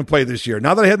those I didn't even play this year.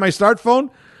 Now that I had my smartphone,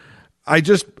 I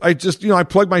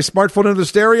plugged my smartphone into the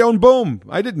stereo and boom.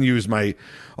 I didn't use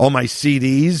all my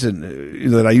CDs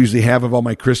and that I usually have of all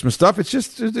my Christmas stuff. It's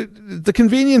just the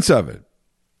convenience of it.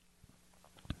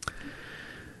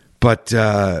 But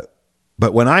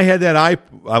when I had when I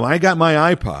got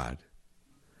my iPod,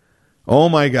 oh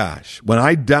my gosh, when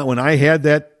I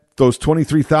had those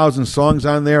 23,000 songs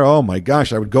on there, oh my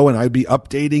gosh, I would go and I'd be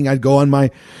updating. I'd go on my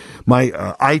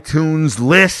iTunes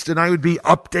list and I would be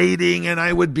updating and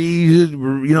I would be,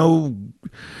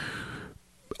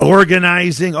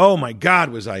 organizing. Oh my God,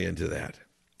 was I into that.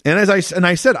 And I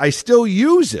said, I still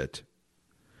use it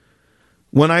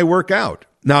when I work out.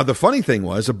 Now, the funny thing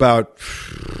was, about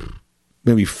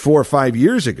maybe 4 or 5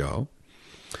 years ago,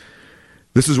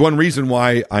 this is one reason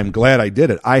why I'm glad I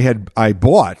did it. I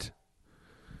bought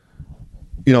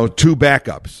 2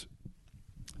 backups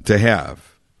to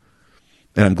have.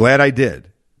 And I'm glad I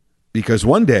did, because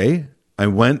one day I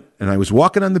went and I was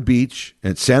walking on the beach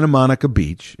at Santa Monica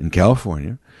Beach in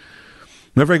California.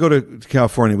 Whenever I go to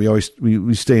California,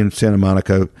 we stay in Santa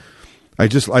Monica. I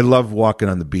love walking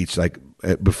on the beach like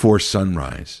before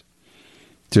sunrise,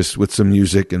 just with some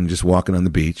music and just walking on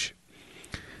the beach.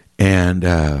 And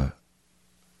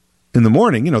in the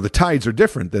morning, the tides are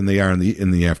different than they are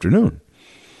in the afternoon.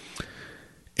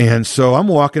 And so I'm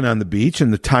walking on the beach,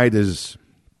 and the tide is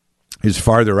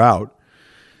farther out.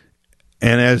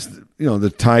 And as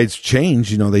the tides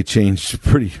change, they change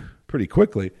pretty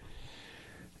quickly.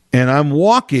 And I'm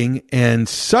walking, and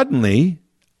suddenly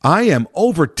I am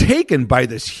overtaken by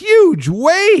this huge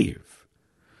wave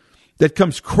that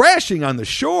comes crashing on the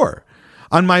shore.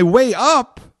 On my way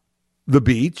up the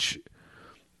beach,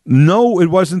 no,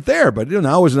 it wasn't there. But it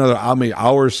was another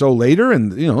hour or so later,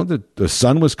 and the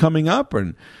sun was coming up,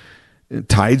 and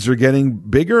tides are getting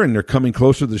bigger, and they're coming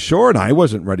closer to the shore, and I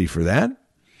wasn't ready for that.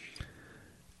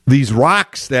 These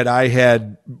rocks that I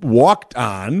had walked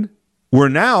on were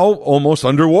now almost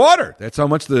underwater. That's how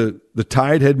much the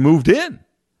tide had moved in.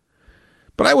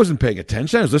 But I wasn't paying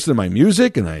attention. I was listening to my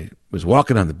music, and I was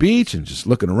walking on the beach and just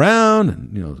looking around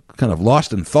and, kind of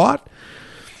lost in thought.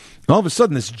 And all of a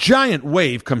sudden, this giant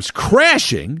wave comes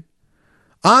crashing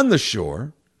on the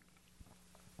shore.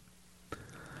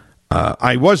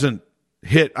 I wasn't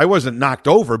hit. I wasn't knocked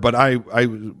over, but I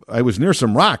was near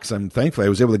some rocks. I'm thankful I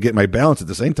was able to get my balance at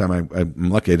the same time. I'm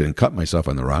lucky I didn't cut myself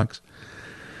on the rocks.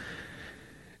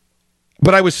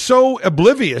 But I was so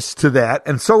oblivious to that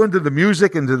and so into the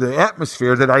music and to the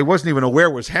atmosphere that I wasn't even aware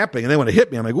what was happening. And then when it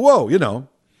hit me, I'm like, whoa,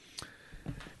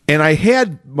 And I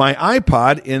had my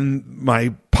iPod in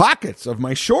my pockets of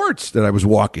my shorts that I was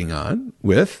walking on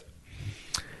with.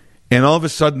 And all of a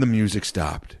sudden, the music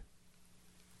stopped.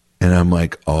 And I'm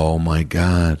like, oh, my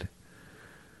God.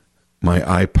 My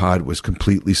iPod was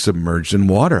completely submerged in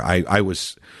water. I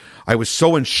was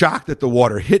so in shock that the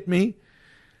water hit me.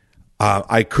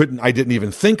 I didn't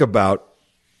even think about,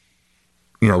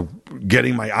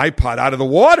 getting my iPod out of the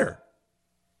water.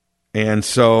 And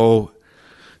so,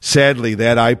 sadly,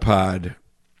 that iPod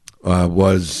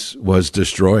was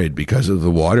destroyed because of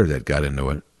the water that got into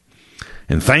it.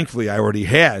 And thankfully, I already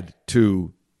had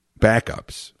 2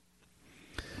 backups.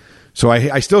 So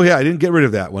I still have, I didn't get rid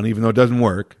of that one, even though it doesn't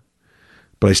work.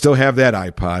 But I still have that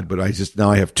iPod, but now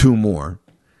I have 2 more.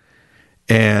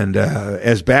 And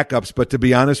as backups, but to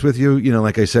be honest with you,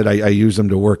 like I said, I use them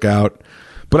to work out.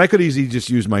 But I could easily just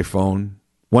use my phone.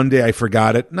 One day I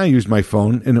forgot it, and I used my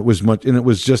phone, and it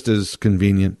was just as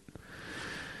convenient.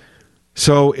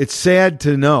 So it's sad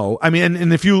to know. I mean,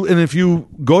 and if you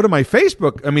go to my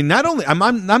Facebook, I mean,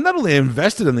 I'm not only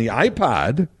invested in the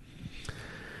iPod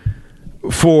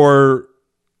for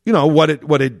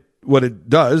what it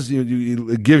does,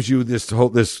 it gives you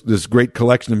this great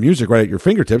collection of music right at your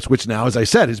fingertips, which now, as I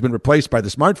said, has been replaced by the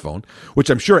smartphone, which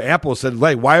I'm sure Apple said,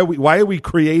 hey, why are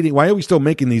we still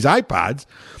making these iPods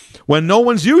when no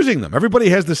one's using them? Everybody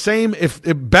has the same, if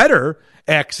better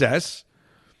access,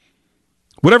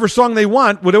 whatever song they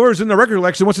want, whatever's in the record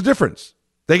collection. What's the difference?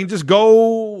 They can just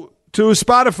go to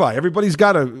Spotify. Everybody's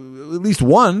got at least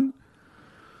one,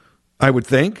 I would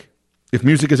think. If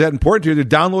music is that important to you, to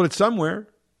download it somewhere.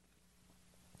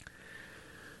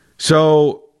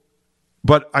 So,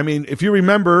 but I mean, if you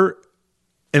remember,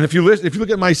 and if you look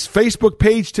at my Facebook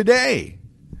page today,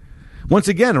 once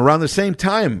again, around the same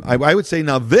time, I would say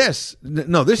this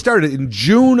started in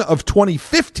June of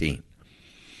 2015.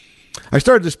 I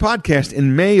started this podcast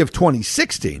in May of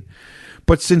 2016.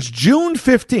 But since June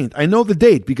 15th, I know the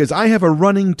date because I have a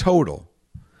running total.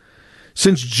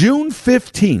 Since June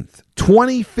 15th,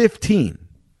 2015,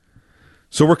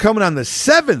 so we're coming on the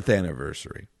 7th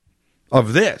anniversary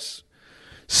of this,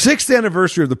 6th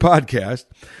anniversary of the podcast,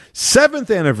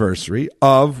 7th anniversary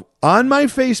of, on my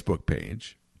Facebook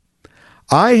page,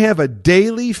 I have a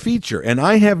daily feature, and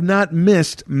I have not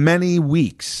missed many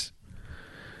weeks.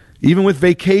 Even with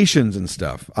vacations and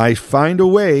stuff, I find a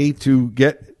way to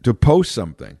post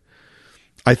something.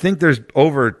 I think there's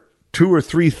over 2,000 or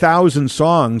 3,000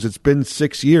 songs. It's been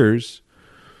 6 years.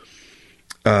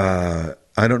 I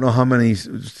don't know how many,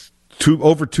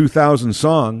 over 2,000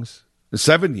 songs,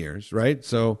 7 years, right?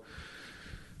 So,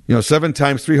 7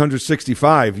 times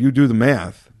 365, you do the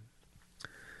math.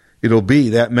 It'll be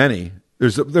that many.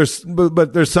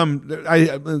 But there's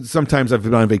sometimes I've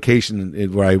been on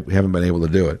vacation where I haven't been able to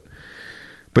do it.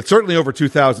 But certainly over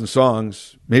 2,000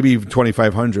 songs, maybe even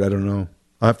 2,500. I don't know.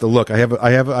 I'll have to look. I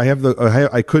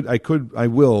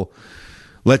will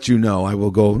let you know. I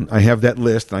will go. I have that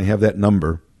list. And I have that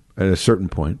number at a certain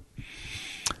point.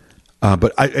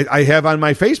 But I have on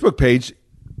my Facebook page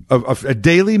a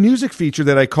daily music feature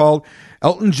that I called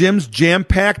Elton Jim's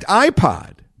Jam-Packed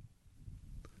iPod.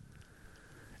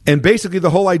 And basically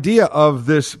the whole idea of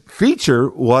this feature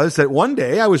was that one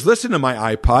day I was listening to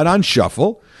my iPod on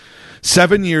shuffle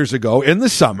 7 years ago in the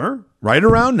summer, right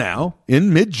around now,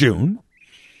 in mid-June.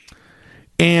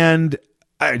 And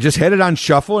I just had it on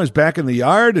shuffle. I was back in the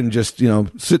yard and just,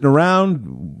 sitting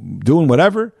around doing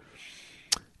whatever.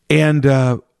 And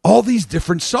all these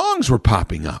different songs were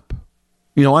popping up,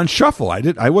 on shuffle.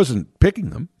 I wasn't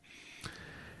picking them.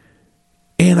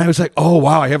 And I was like, oh,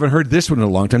 wow, I haven't heard this one in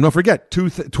a long time. Don't forget,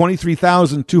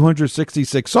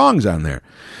 23,266 songs on there.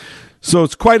 So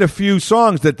it's quite a few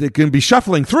songs that they can be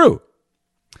shuffling through.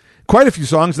 Quite a few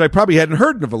songs that I probably hadn't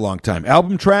heard of a long time.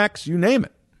 Album tracks, you name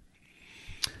it.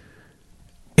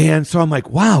 And so I'm like,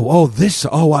 wow,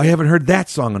 I haven't heard that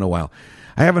song in a while.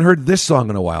 I haven't heard this song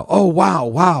in a while. Oh,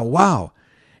 wow.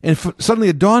 And suddenly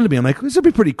it dawned on me, I'm like, this would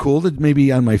be pretty cool to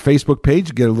maybe on my Facebook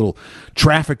page get a little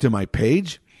traffic to my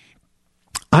page.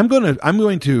 I'm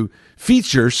going to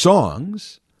feature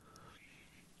songs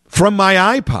from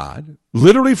my iPod,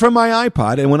 literally from my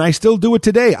iPod. And when I still do it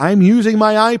today, I'm using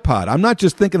my iPod. I'm not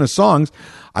just thinking of songs.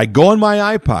 I go on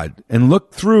my iPod and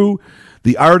look through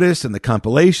the artists and the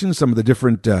compilations, some of the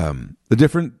different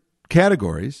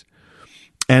categories,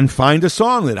 and find a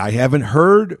song that I haven't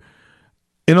heard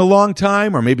in a long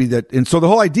time, or maybe that. And so the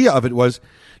whole idea of it was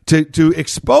to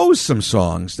expose some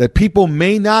songs that people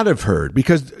may not have heard,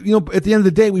 because at the end of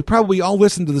the day, we probably all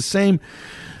listen to the same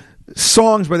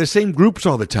songs by the same groups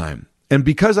all the time. And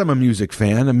because I'm a music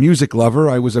fan, a music lover,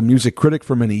 I was a music critic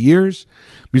for many years.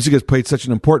 Music has played such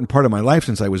an important part of my life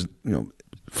since I was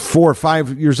 4 or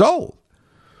 5 years old.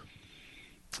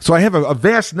 So I have a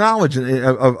vast knowledge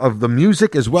of the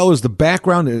music as well as the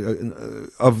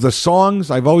background of the songs.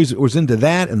 I've always was into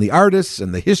that and the artists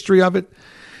and the history of it.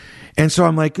 And so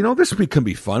I'm like, this can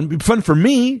be fun. It'd be fun for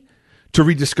me to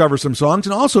rediscover some songs.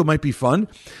 And also it might be fun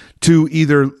to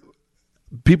either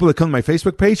people that come to my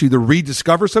Facebook page, either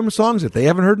rediscover some songs that they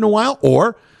haven't heard in a while,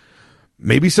 or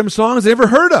maybe some songs they never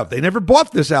heard of. They never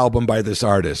bought this album by this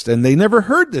artist and they never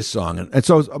heard this song. And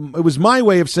so it was my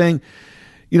way of saying,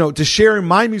 to share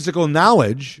my musical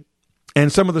knowledge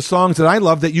and some of the songs that I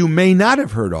love that you may not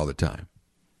have heard all the time,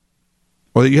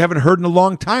 or that you haven't heard in a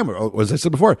long time, or as I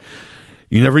said before,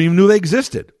 you never even knew they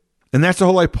existed. And that's the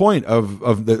whole point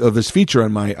of this feature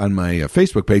on my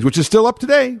Facebook page, which is still up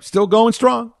today, still going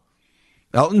strong.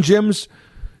 Elton Jim's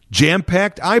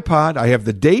Jam-Packed iPod. I have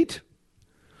the date,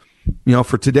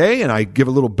 for today, and I give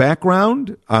a little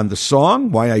background on the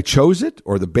song, why I chose it,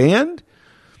 or the band.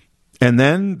 And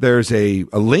then there's a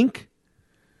link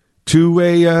to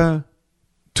a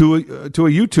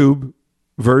YouTube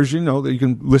version, that you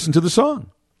can listen to the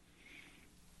song.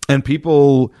 And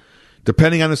people,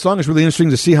 depending on the song, it's really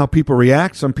interesting to see how people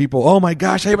react. Some people, oh my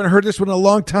gosh, I haven't heard this one in a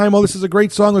long time. Oh, this is a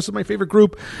great song. This is my favorite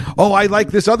group. Oh, I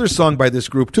like this other song by this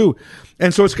group too.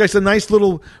 And so it's a nice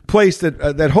little place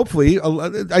that hopefully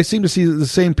I seem to see the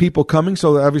same people coming.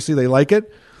 So obviously they like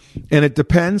it. And it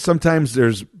depends. Sometimes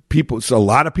there's people, so a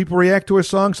lot of people react to a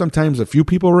song. Sometimes a few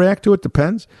people react to it.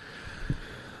 Depends.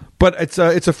 But it's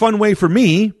a fun way for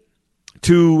me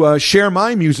to share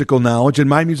my musical knowledge and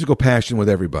my musical passion with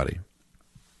everybody.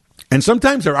 And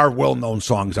sometimes there are well-known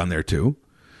songs on there too.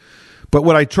 But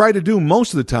what I try to do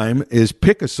most of the time is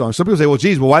pick a song. Some people say, well,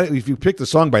 geez, why, if you picked a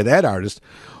song by that artist,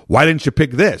 why didn't you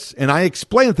pick this? And I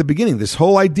explain at the beginning this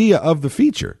whole idea of the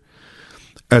feature.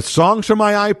 Songs from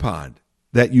my iPod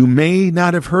that you may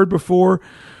not have heard before,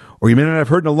 or you may not have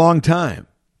heard in a long time.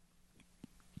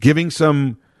 Giving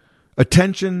some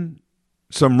attention,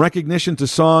 some recognition to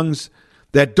songs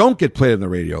that don't get played on the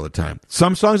radio all the time.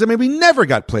 Some songs that maybe never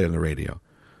got played on the radio,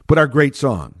 but are great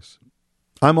songs.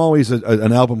 I'm always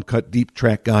an album cut deep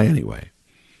track guy anyway.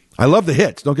 I love the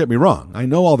hits, don't get me wrong. I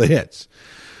know all the hits.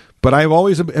 But I've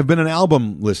always have been an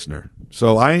album listener.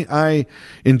 So I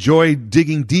enjoy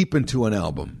digging deep into an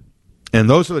album. And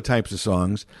those are the types of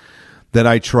songs that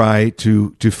I try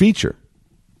to feature.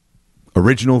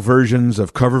 Original versions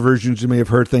of cover versions you may have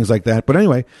heard, things like that. But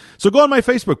anyway, so go on my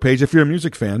Facebook page if you're a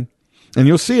music fan, and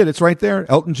you'll see it. It's right there.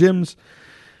 Elton Jim's,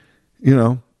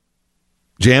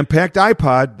 Jam-Packed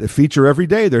iPod. They feature every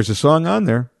day. There's a song on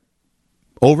there.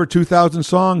 Over 2,000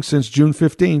 songs since June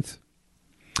 15th.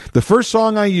 The first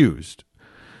song I used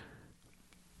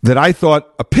that I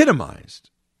thought epitomized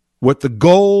what the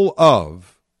goal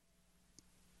of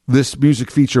this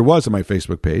music feature was on my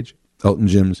Facebook page, Elton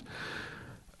Jim's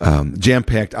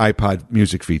Jam-Packed iPod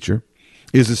music feature,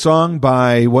 is a song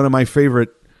by one of my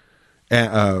favorite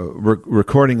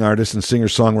recording artists and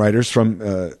singer-songwriters from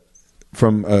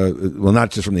well,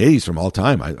 not just from the 80s, from all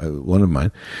time, one of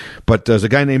mine. But there's a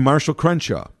guy named Marshall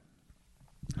Crenshaw,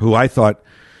 who I thought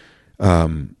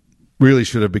really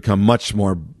should have become much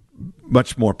more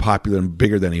popular and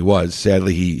bigger than he was.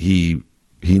 Sadly, he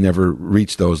never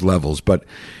reached those levels. But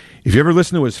if you ever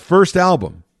listen to his first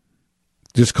album,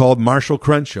 just called Marshall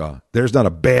Crenshaw, there's not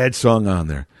a bad song on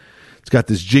there. It's got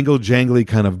this jingle jangly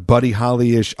kind of Buddy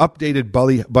Holly-ish, updated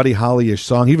Buddy Holly-ish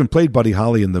song. He even played Buddy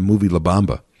Holly in the movie La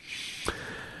Bamba.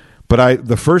 But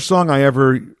the first song I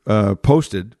ever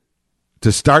posted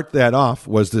to start that off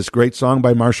was this great song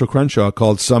by Marshall Crenshaw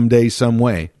called Someday, Some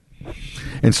Way.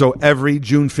 And so every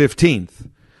June 15th,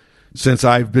 since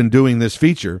I've been doing this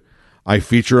feature, I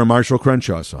feature a Marshall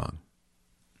Crenshaw song.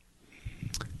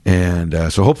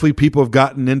 And so hopefully people have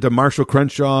gotten into Marshall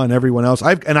Crenshaw and everyone else.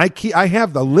 I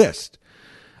have the list.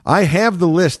 I have the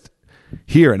list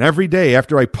here. And every day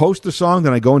after I post the song,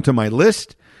 then I go into my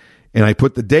list and I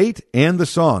put the date and the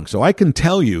song. So I can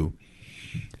tell you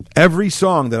every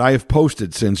song that I have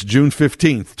posted since June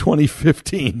 15th,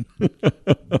 2015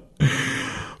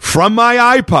 from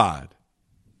my iPod,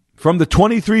 from the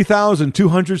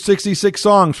 23,266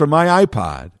 songs from my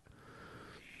iPod,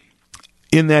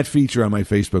 in that feature on my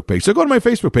Facebook page. So go to my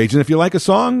Facebook page, and if you like a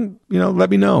song, let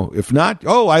me know. If not,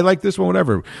 I like this one,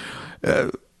 whatever.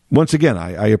 Once again,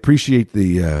 I appreciate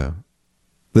the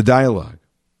dialogue.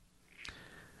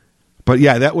 But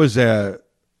yeah, that was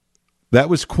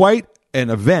quite an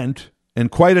event and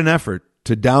quite an effort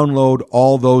to download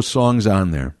all those songs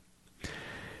on there.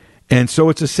 And so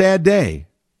it's a sad day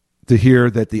to hear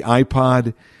that the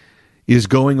iPod is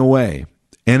going away.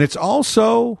 And it's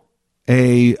also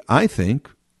I think,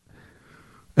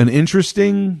 an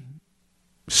interesting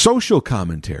social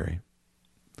commentary.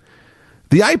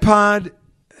 The iPod,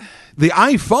 the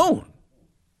iPhone,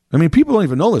 I mean, people don't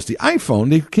even know this. The iPhone,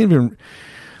 the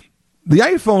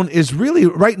iPhone is really,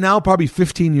 right now, probably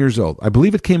 15 years old. I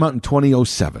believe it came out in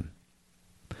 2007.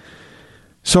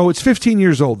 So it's 15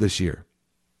 years old this year.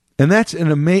 And that's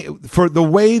for the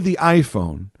way the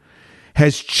iPhone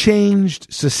has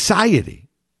changed society.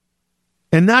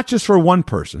 And not just for one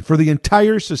person, for the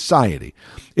entire society.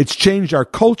 It's changed our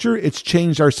culture. It's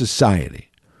changed our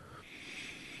society.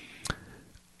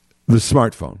 The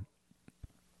smartphone.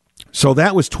 So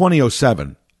that was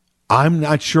 2007. I'm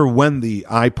not sure when the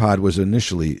iPod was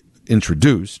initially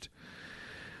introduced,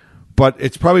 but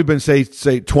it's probably been say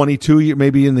 22,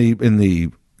 maybe in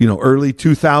the early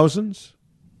 2000s.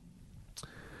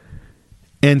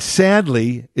 And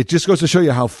sadly, it just goes to show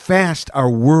you how fast our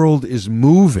world is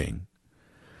moving.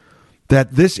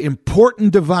 That this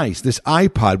important device, this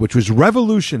iPod, which was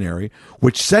revolutionary,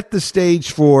 which set the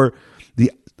stage for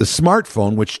the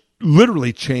smartphone, which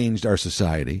literally changed our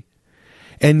society,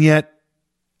 and yet,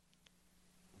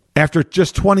 after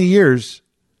just 20 years,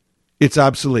 it's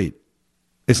obsolete.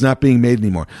 It's not being made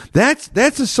anymore. That's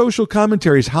a social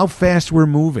commentary, is how fast we're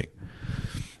moving.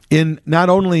 In not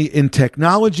only in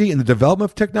technology, in the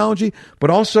development of technology, but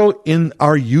also in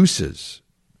our uses.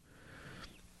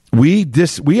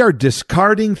 We are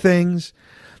discarding things.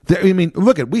 I mean,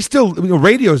 look at,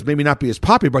 radios maybe not be as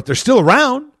popular, but they're still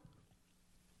around.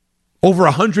 Over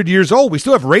 100 years old, we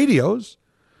still have radios.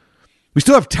 We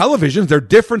still have televisions. They're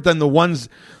different than the ones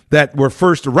that were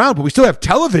first around, but we still have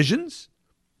televisions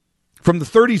from the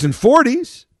 30s and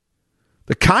 40s.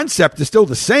 The concept is still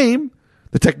the same.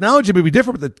 The technology may be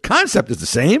different, but the concept is the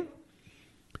same. You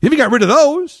haven't got rid of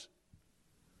those.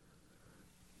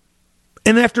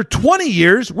 And after 20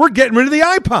 years, we're getting rid of the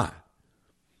iPod.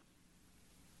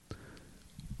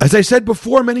 As I said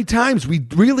before many times, we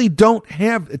really don't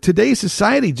have, today's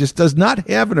society just does not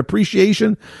have an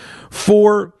appreciation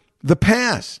for the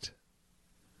past.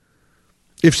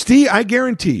 I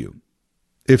guarantee you,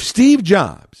 if Steve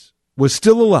Jobs was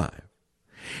still alive,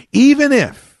 even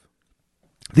if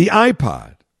the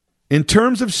iPod, in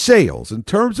terms of sales, in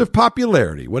terms of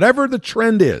popularity, whatever the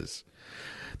trend is,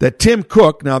 that Tim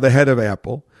Cook, now the head of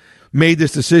Apple, made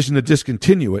this decision to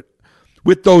discontinue it,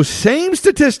 with those same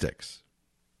statistics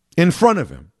in front of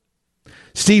him,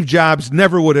 Steve Jobs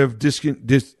never would have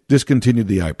discontinued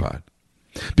the iPod.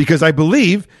 Because I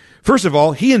believe, first of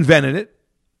all, he invented it.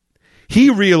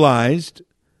 He would have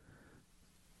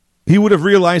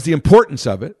realized the importance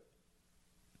of it,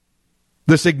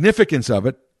 the significance of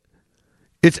it,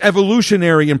 its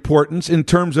evolutionary importance in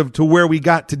terms of to where we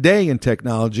got today in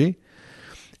technology.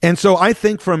 And so I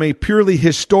think from a purely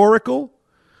historical,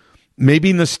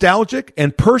 maybe nostalgic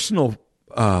and personal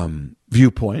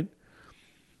viewpoint,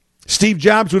 Steve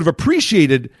Jobs would have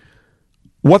appreciated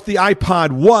what the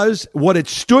iPod was, what it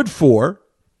stood for,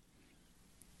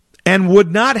 and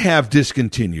would not have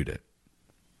discontinued it.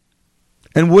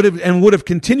 and would have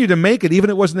continued to make it even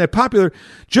if it wasn't that popular,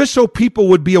 just so people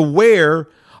would be aware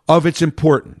of its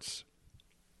importance.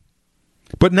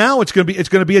 But now it's going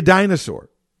to be a dinosaur.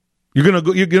 You're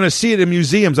going to see it in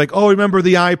museums like, oh, remember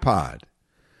the iPod.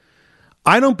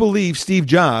 I don't believe Steve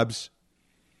Jobs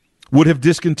would have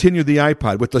discontinued the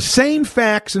iPod with the same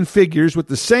facts and figures, with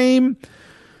the same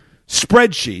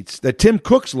spreadsheets that Tim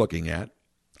Cook's looking at.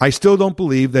 I still don't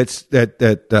believe that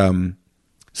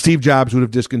Steve Jobs would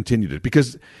have discontinued it,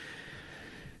 because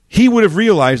he would have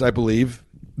realized, I believe,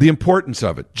 the importance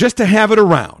of it, just to have it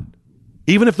around,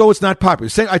 even if though it's not popular.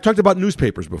 I talked about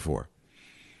newspapers before.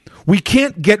 We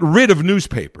can't get rid of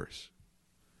newspapers.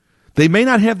 They may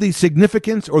not have the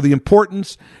significance or the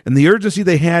importance and the urgency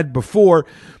they had before,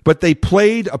 but they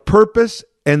played a purpose,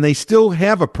 and they still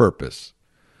have a purpose.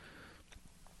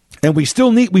 And we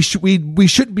still need, we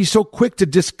shouldn't be so quick to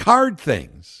discard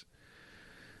things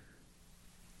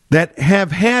that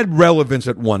have had relevance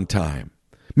at one time.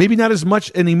 Maybe not as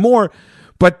much anymore,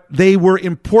 but they were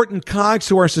important cogs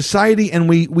to our society, and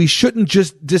we shouldn't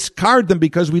just discard them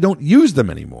because we don't use them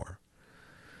anymore.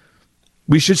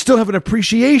 We should still have an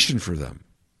appreciation for them.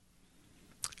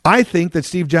 I think that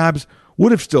Steve Jobs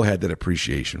would have still had that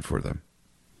appreciation for them.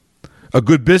 A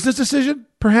good business decision?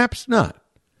 Perhaps not.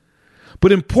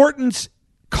 But importance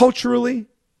culturally,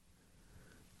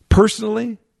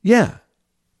 personally, yeah.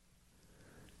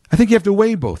 I think you have to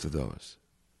weigh both of those.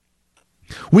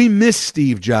 We miss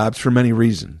Steve Jobs for many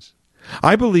reasons.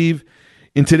 I believe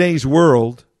in today's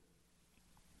world,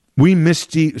 we miss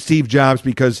Steve Jobs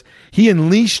because he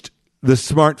unleashed the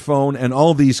smartphone and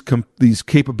all these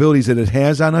capabilities that it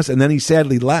has on us, and then he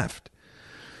sadly left.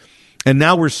 And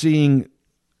now we're seeing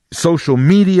social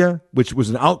media, which was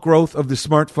an outgrowth of the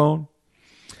smartphone,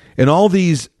 and all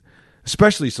these,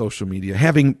 especially social media,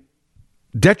 having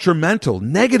detrimental,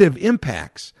 negative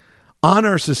impacts on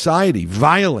our society: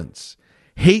 violence,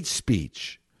 hate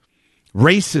speech,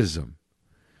 racism.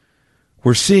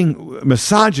 We're seeing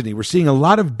misogyny. We're seeing a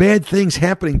lot of bad things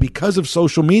happening because of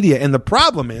social media. And the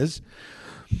problem is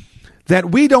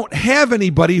that we don't have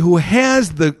anybody who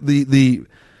has the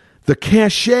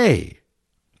cachet,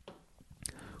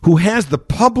 who has the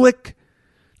public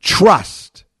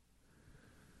trust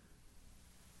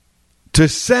to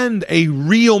send a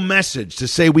real message, to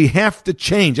say we have to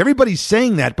change. Everybody's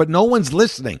saying that, but no one's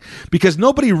listening because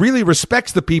nobody really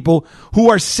respects the people who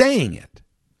are saying it.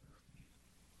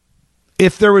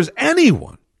 If there was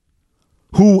anyone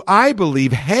who I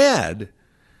believe had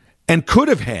and could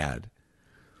have had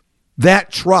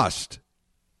that trust,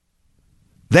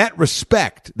 that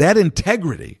respect, that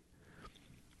integrity,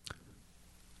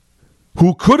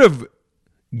 who could have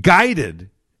guided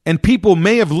and people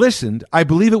may have listened, I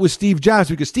believe it was Steve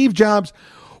Jobs, because Steve Jobs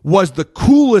was the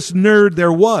coolest nerd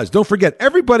there was. Don't forget,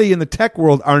 everybody in the tech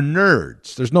world are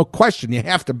nerds. There's no question, you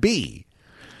have to be.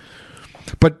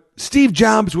 But Steve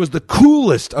Jobs was the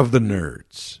coolest of the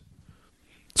nerds.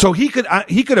 So he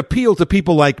could appeal to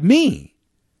people like me.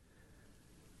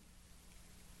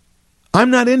 I'm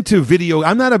not into video.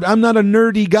 I'm not a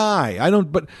nerdy guy.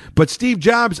 But Steve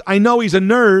Jobs, I know he's a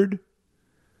nerd,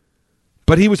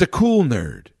 but he was a cool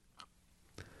nerd.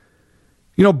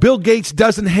 You know, Bill Gates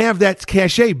doesn't have that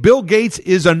cachet. Bill Gates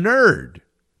is a nerd.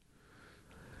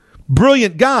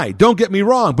 Brilliant guy, don't get me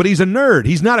wrong, but he's a nerd.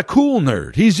 He's not a cool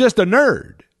nerd. He's just a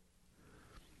nerd.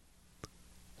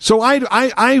 So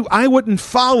I wouldn't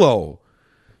follow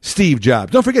Steve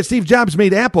Jobs. Don't forget, Steve Jobs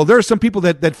made Apple. There are some people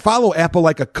that follow Apple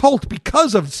like a cult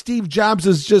because of Steve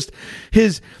Jobs' just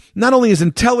not only his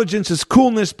intelligence, his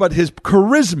coolness, but his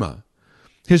charisma,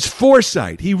 his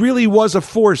foresight. He really was a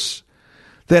force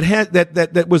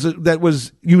that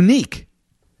was unique.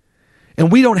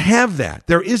 And we don't have that.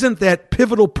 There isn't that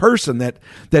pivotal person,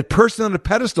 that person on a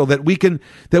pedestal that we can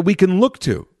look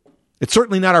to. It's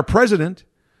certainly not our president.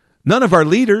 None of our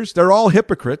leaders. They're all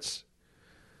hypocrites.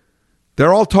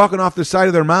 They're all talking off the side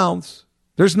of their mouths.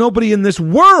 There's nobody in this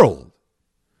world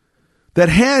that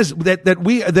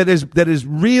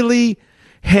really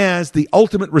has the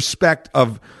ultimate respect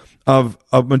of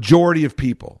a majority of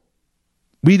people.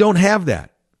 We don't have that.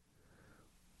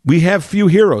 We have few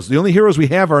heroes. The only heroes we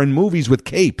have are in movies with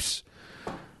capes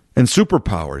and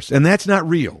superpowers, and that's not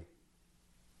real.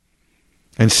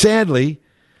 And sadly,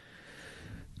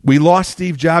 we lost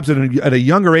Steve Jobs at a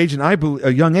younger age, and I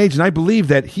believe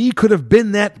that he could have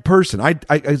been that person. I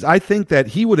think that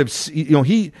he would have,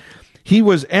 he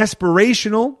was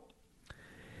aspirational,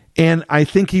 and I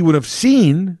think he would have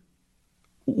seen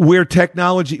where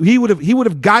technology. He would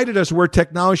have guided us where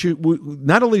technology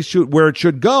not only where it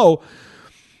should go,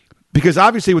 because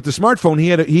obviously with the smartphone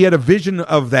he had a vision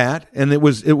of that, and it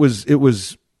was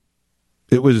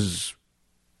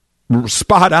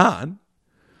spot on.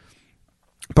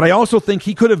 But I also think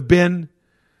he could have been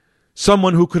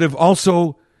someone who could have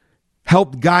also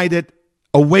helped guide it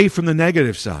away from the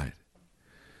negative side,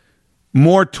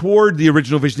 more toward the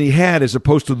original vision he had as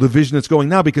opposed to the vision that's going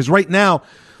now. Because right now,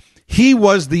 he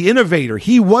was the innovator.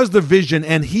 He was the vision,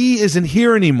 and he isn't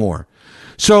here anymore.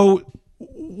 So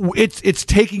it's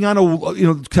taking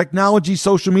on technology,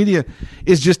 social media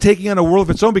is just taking on a world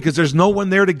of its own because there's no one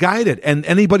there to guide it. And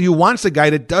anybody who wants to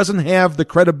guide it doesn't have the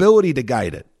credibility to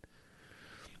guide it.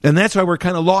 And that's why we're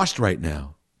kind of lost right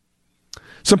now.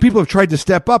 Some people have tried to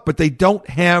step up, but they don't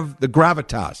have the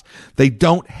gravitas. They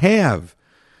don't have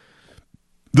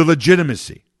the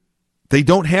legitimacy. They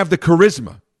don't have the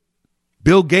charisma.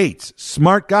 Bill Gates,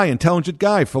 smart guy, intelligent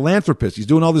guy, philanthropist. He's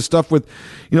doing all this stuff with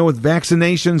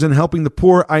vaccinations and helping the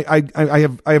poor. I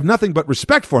have nothing but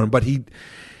respect for him, but he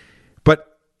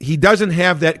doesn't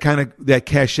have that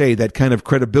cachet, that kind of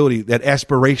credibility, that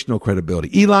aspirational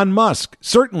credibility. Elon Musk,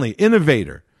 certainly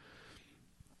innovator.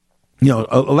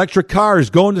 Electric cars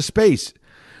going to space,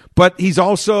 but he's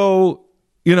also,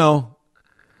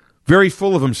 very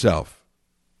full of himself.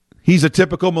 He's a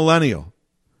typical millennial.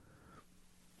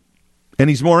 And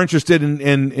he's more interested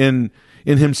in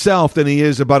himself than he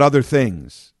is about other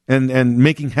things and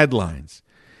making headlines.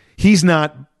 He's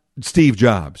not Steve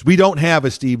Jobs. We don't have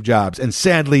a Steve Jobs. And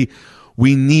sadly,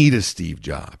 we need a Steve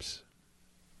Jobs.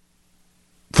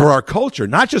 For our culture,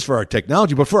 not just for our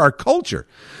technology, but for our culture.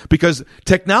 Because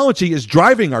technology is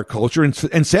driving our culture,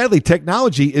 and sadly,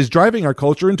 technology is driving our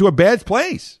culture into a bad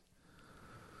place.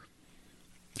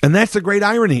 And that's the great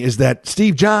irony, is that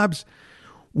Steve Jobs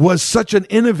was such an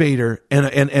innovator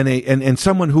and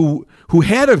someone who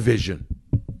had a vision.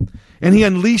 And he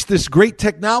unleashed this great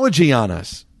technology on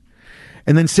us.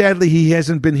 And then sadly, he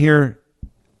hasn't been here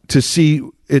to see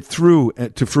it through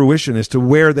to fruition as to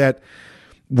where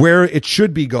it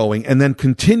should be going, and then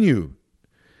continue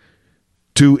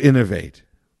to innovate.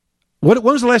 When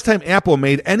was the last time Apple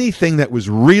made anything that was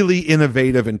really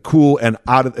innovative and cool and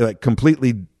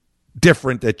completely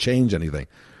different that changed anything?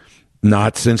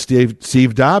 Not since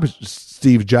Steve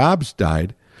Jobs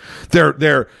died.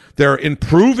 They're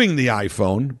improving the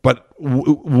iPhone, but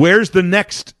where's the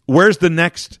next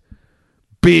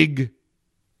big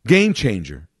game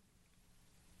changer?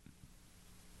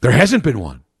 There hasn't been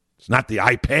one. It's not the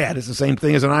iPad. It's the same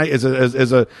thing as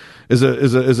a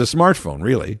smartphone,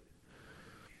 really.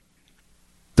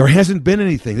 There hasn't been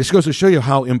anything. This goes to show you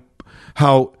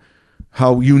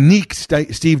how unique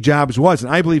Steve Jobs was,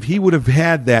 and I believe he would have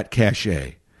had that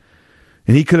cachet,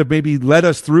 and he could have maybe led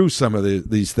us through some of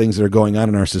these things that are going on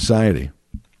in our society.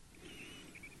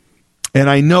 And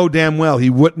I know damn well he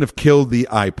wouldn't have killed the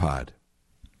iPod.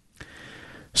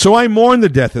 So I mourn the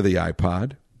death of the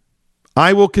iPod.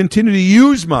 I will continue to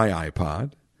use my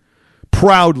iPod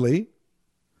proudly,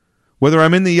 whether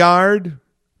I'm in the yard,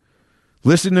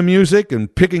 listening to music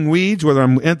and picking weeds, whether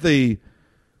I'm at the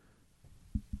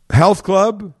health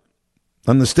club,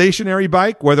 on the stationary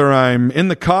bike, whether I'm in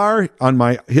the car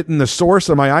hitting the source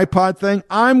of my iPod thing.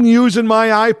 I'm using my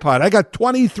iPod. I got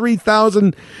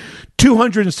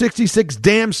 23,266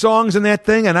 damn songs in that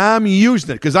thing, and I'm using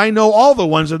it because I know all the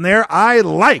ones in there I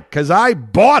like because I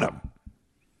bought them.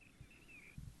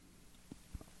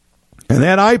 And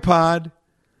that iPod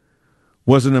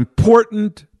was an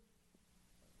important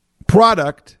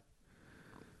product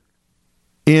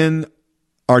in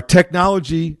our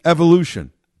technology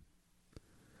evolution.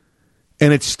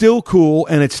 And it's still cool,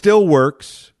 and it still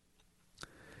works,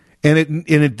 and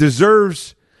it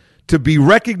deserves to be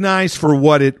recognized for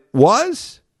what it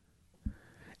was,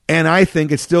 and I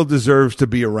think it still deserves to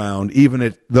be around,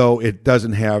 even though it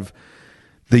doesn't have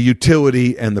the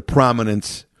utility and the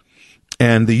prominence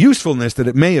and the usefulness that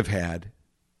it may have had.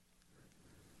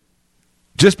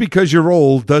 Just because you're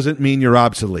old doesn't mean you're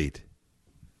obsolete.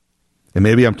 And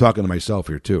maybe I'm talking to myself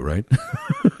here too, right?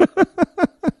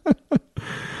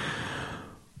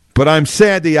 But I'm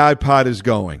sad the iPod is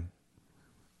going.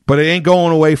 But it ain't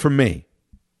going away from me.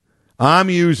 I'm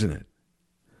using it.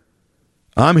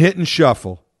 I'm hitting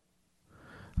shuffle.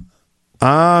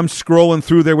 I'm scrolling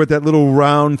through there with that little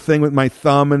round thing with my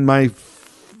thumb and my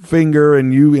finger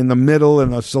and you in the middle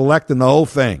and selecting the whole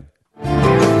thing.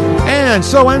 And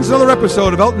so ends another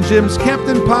episode of Elton Jim's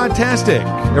Captain Podtastic.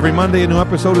 Every Monday a new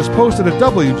episode is posted at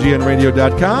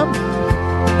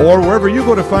WGNradio.com or wherever you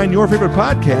go to find your favorite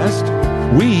podcast.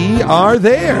 We are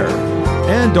there.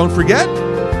 And don't forget,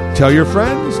 tell your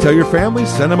friends, tell your family,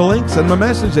 send them a link, send them a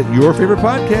message that your favorite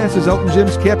podcast is Elton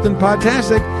Jim's Captain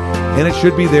Podtastic, and it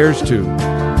should be theirs too.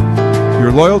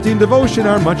 Your loyalty and devotion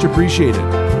are much appreciated.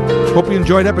 Hope you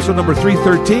enjoyed episode number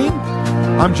 313.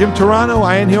 I'm Jim Turano.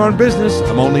 I ain't here on business.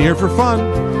 I'm only here for fun.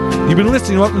 You've been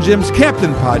listening to Elton Jim's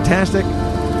Captain Podtastic,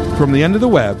 from the end of the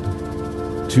web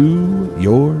to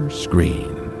your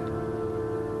screen.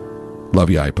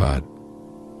 Love you, iPod.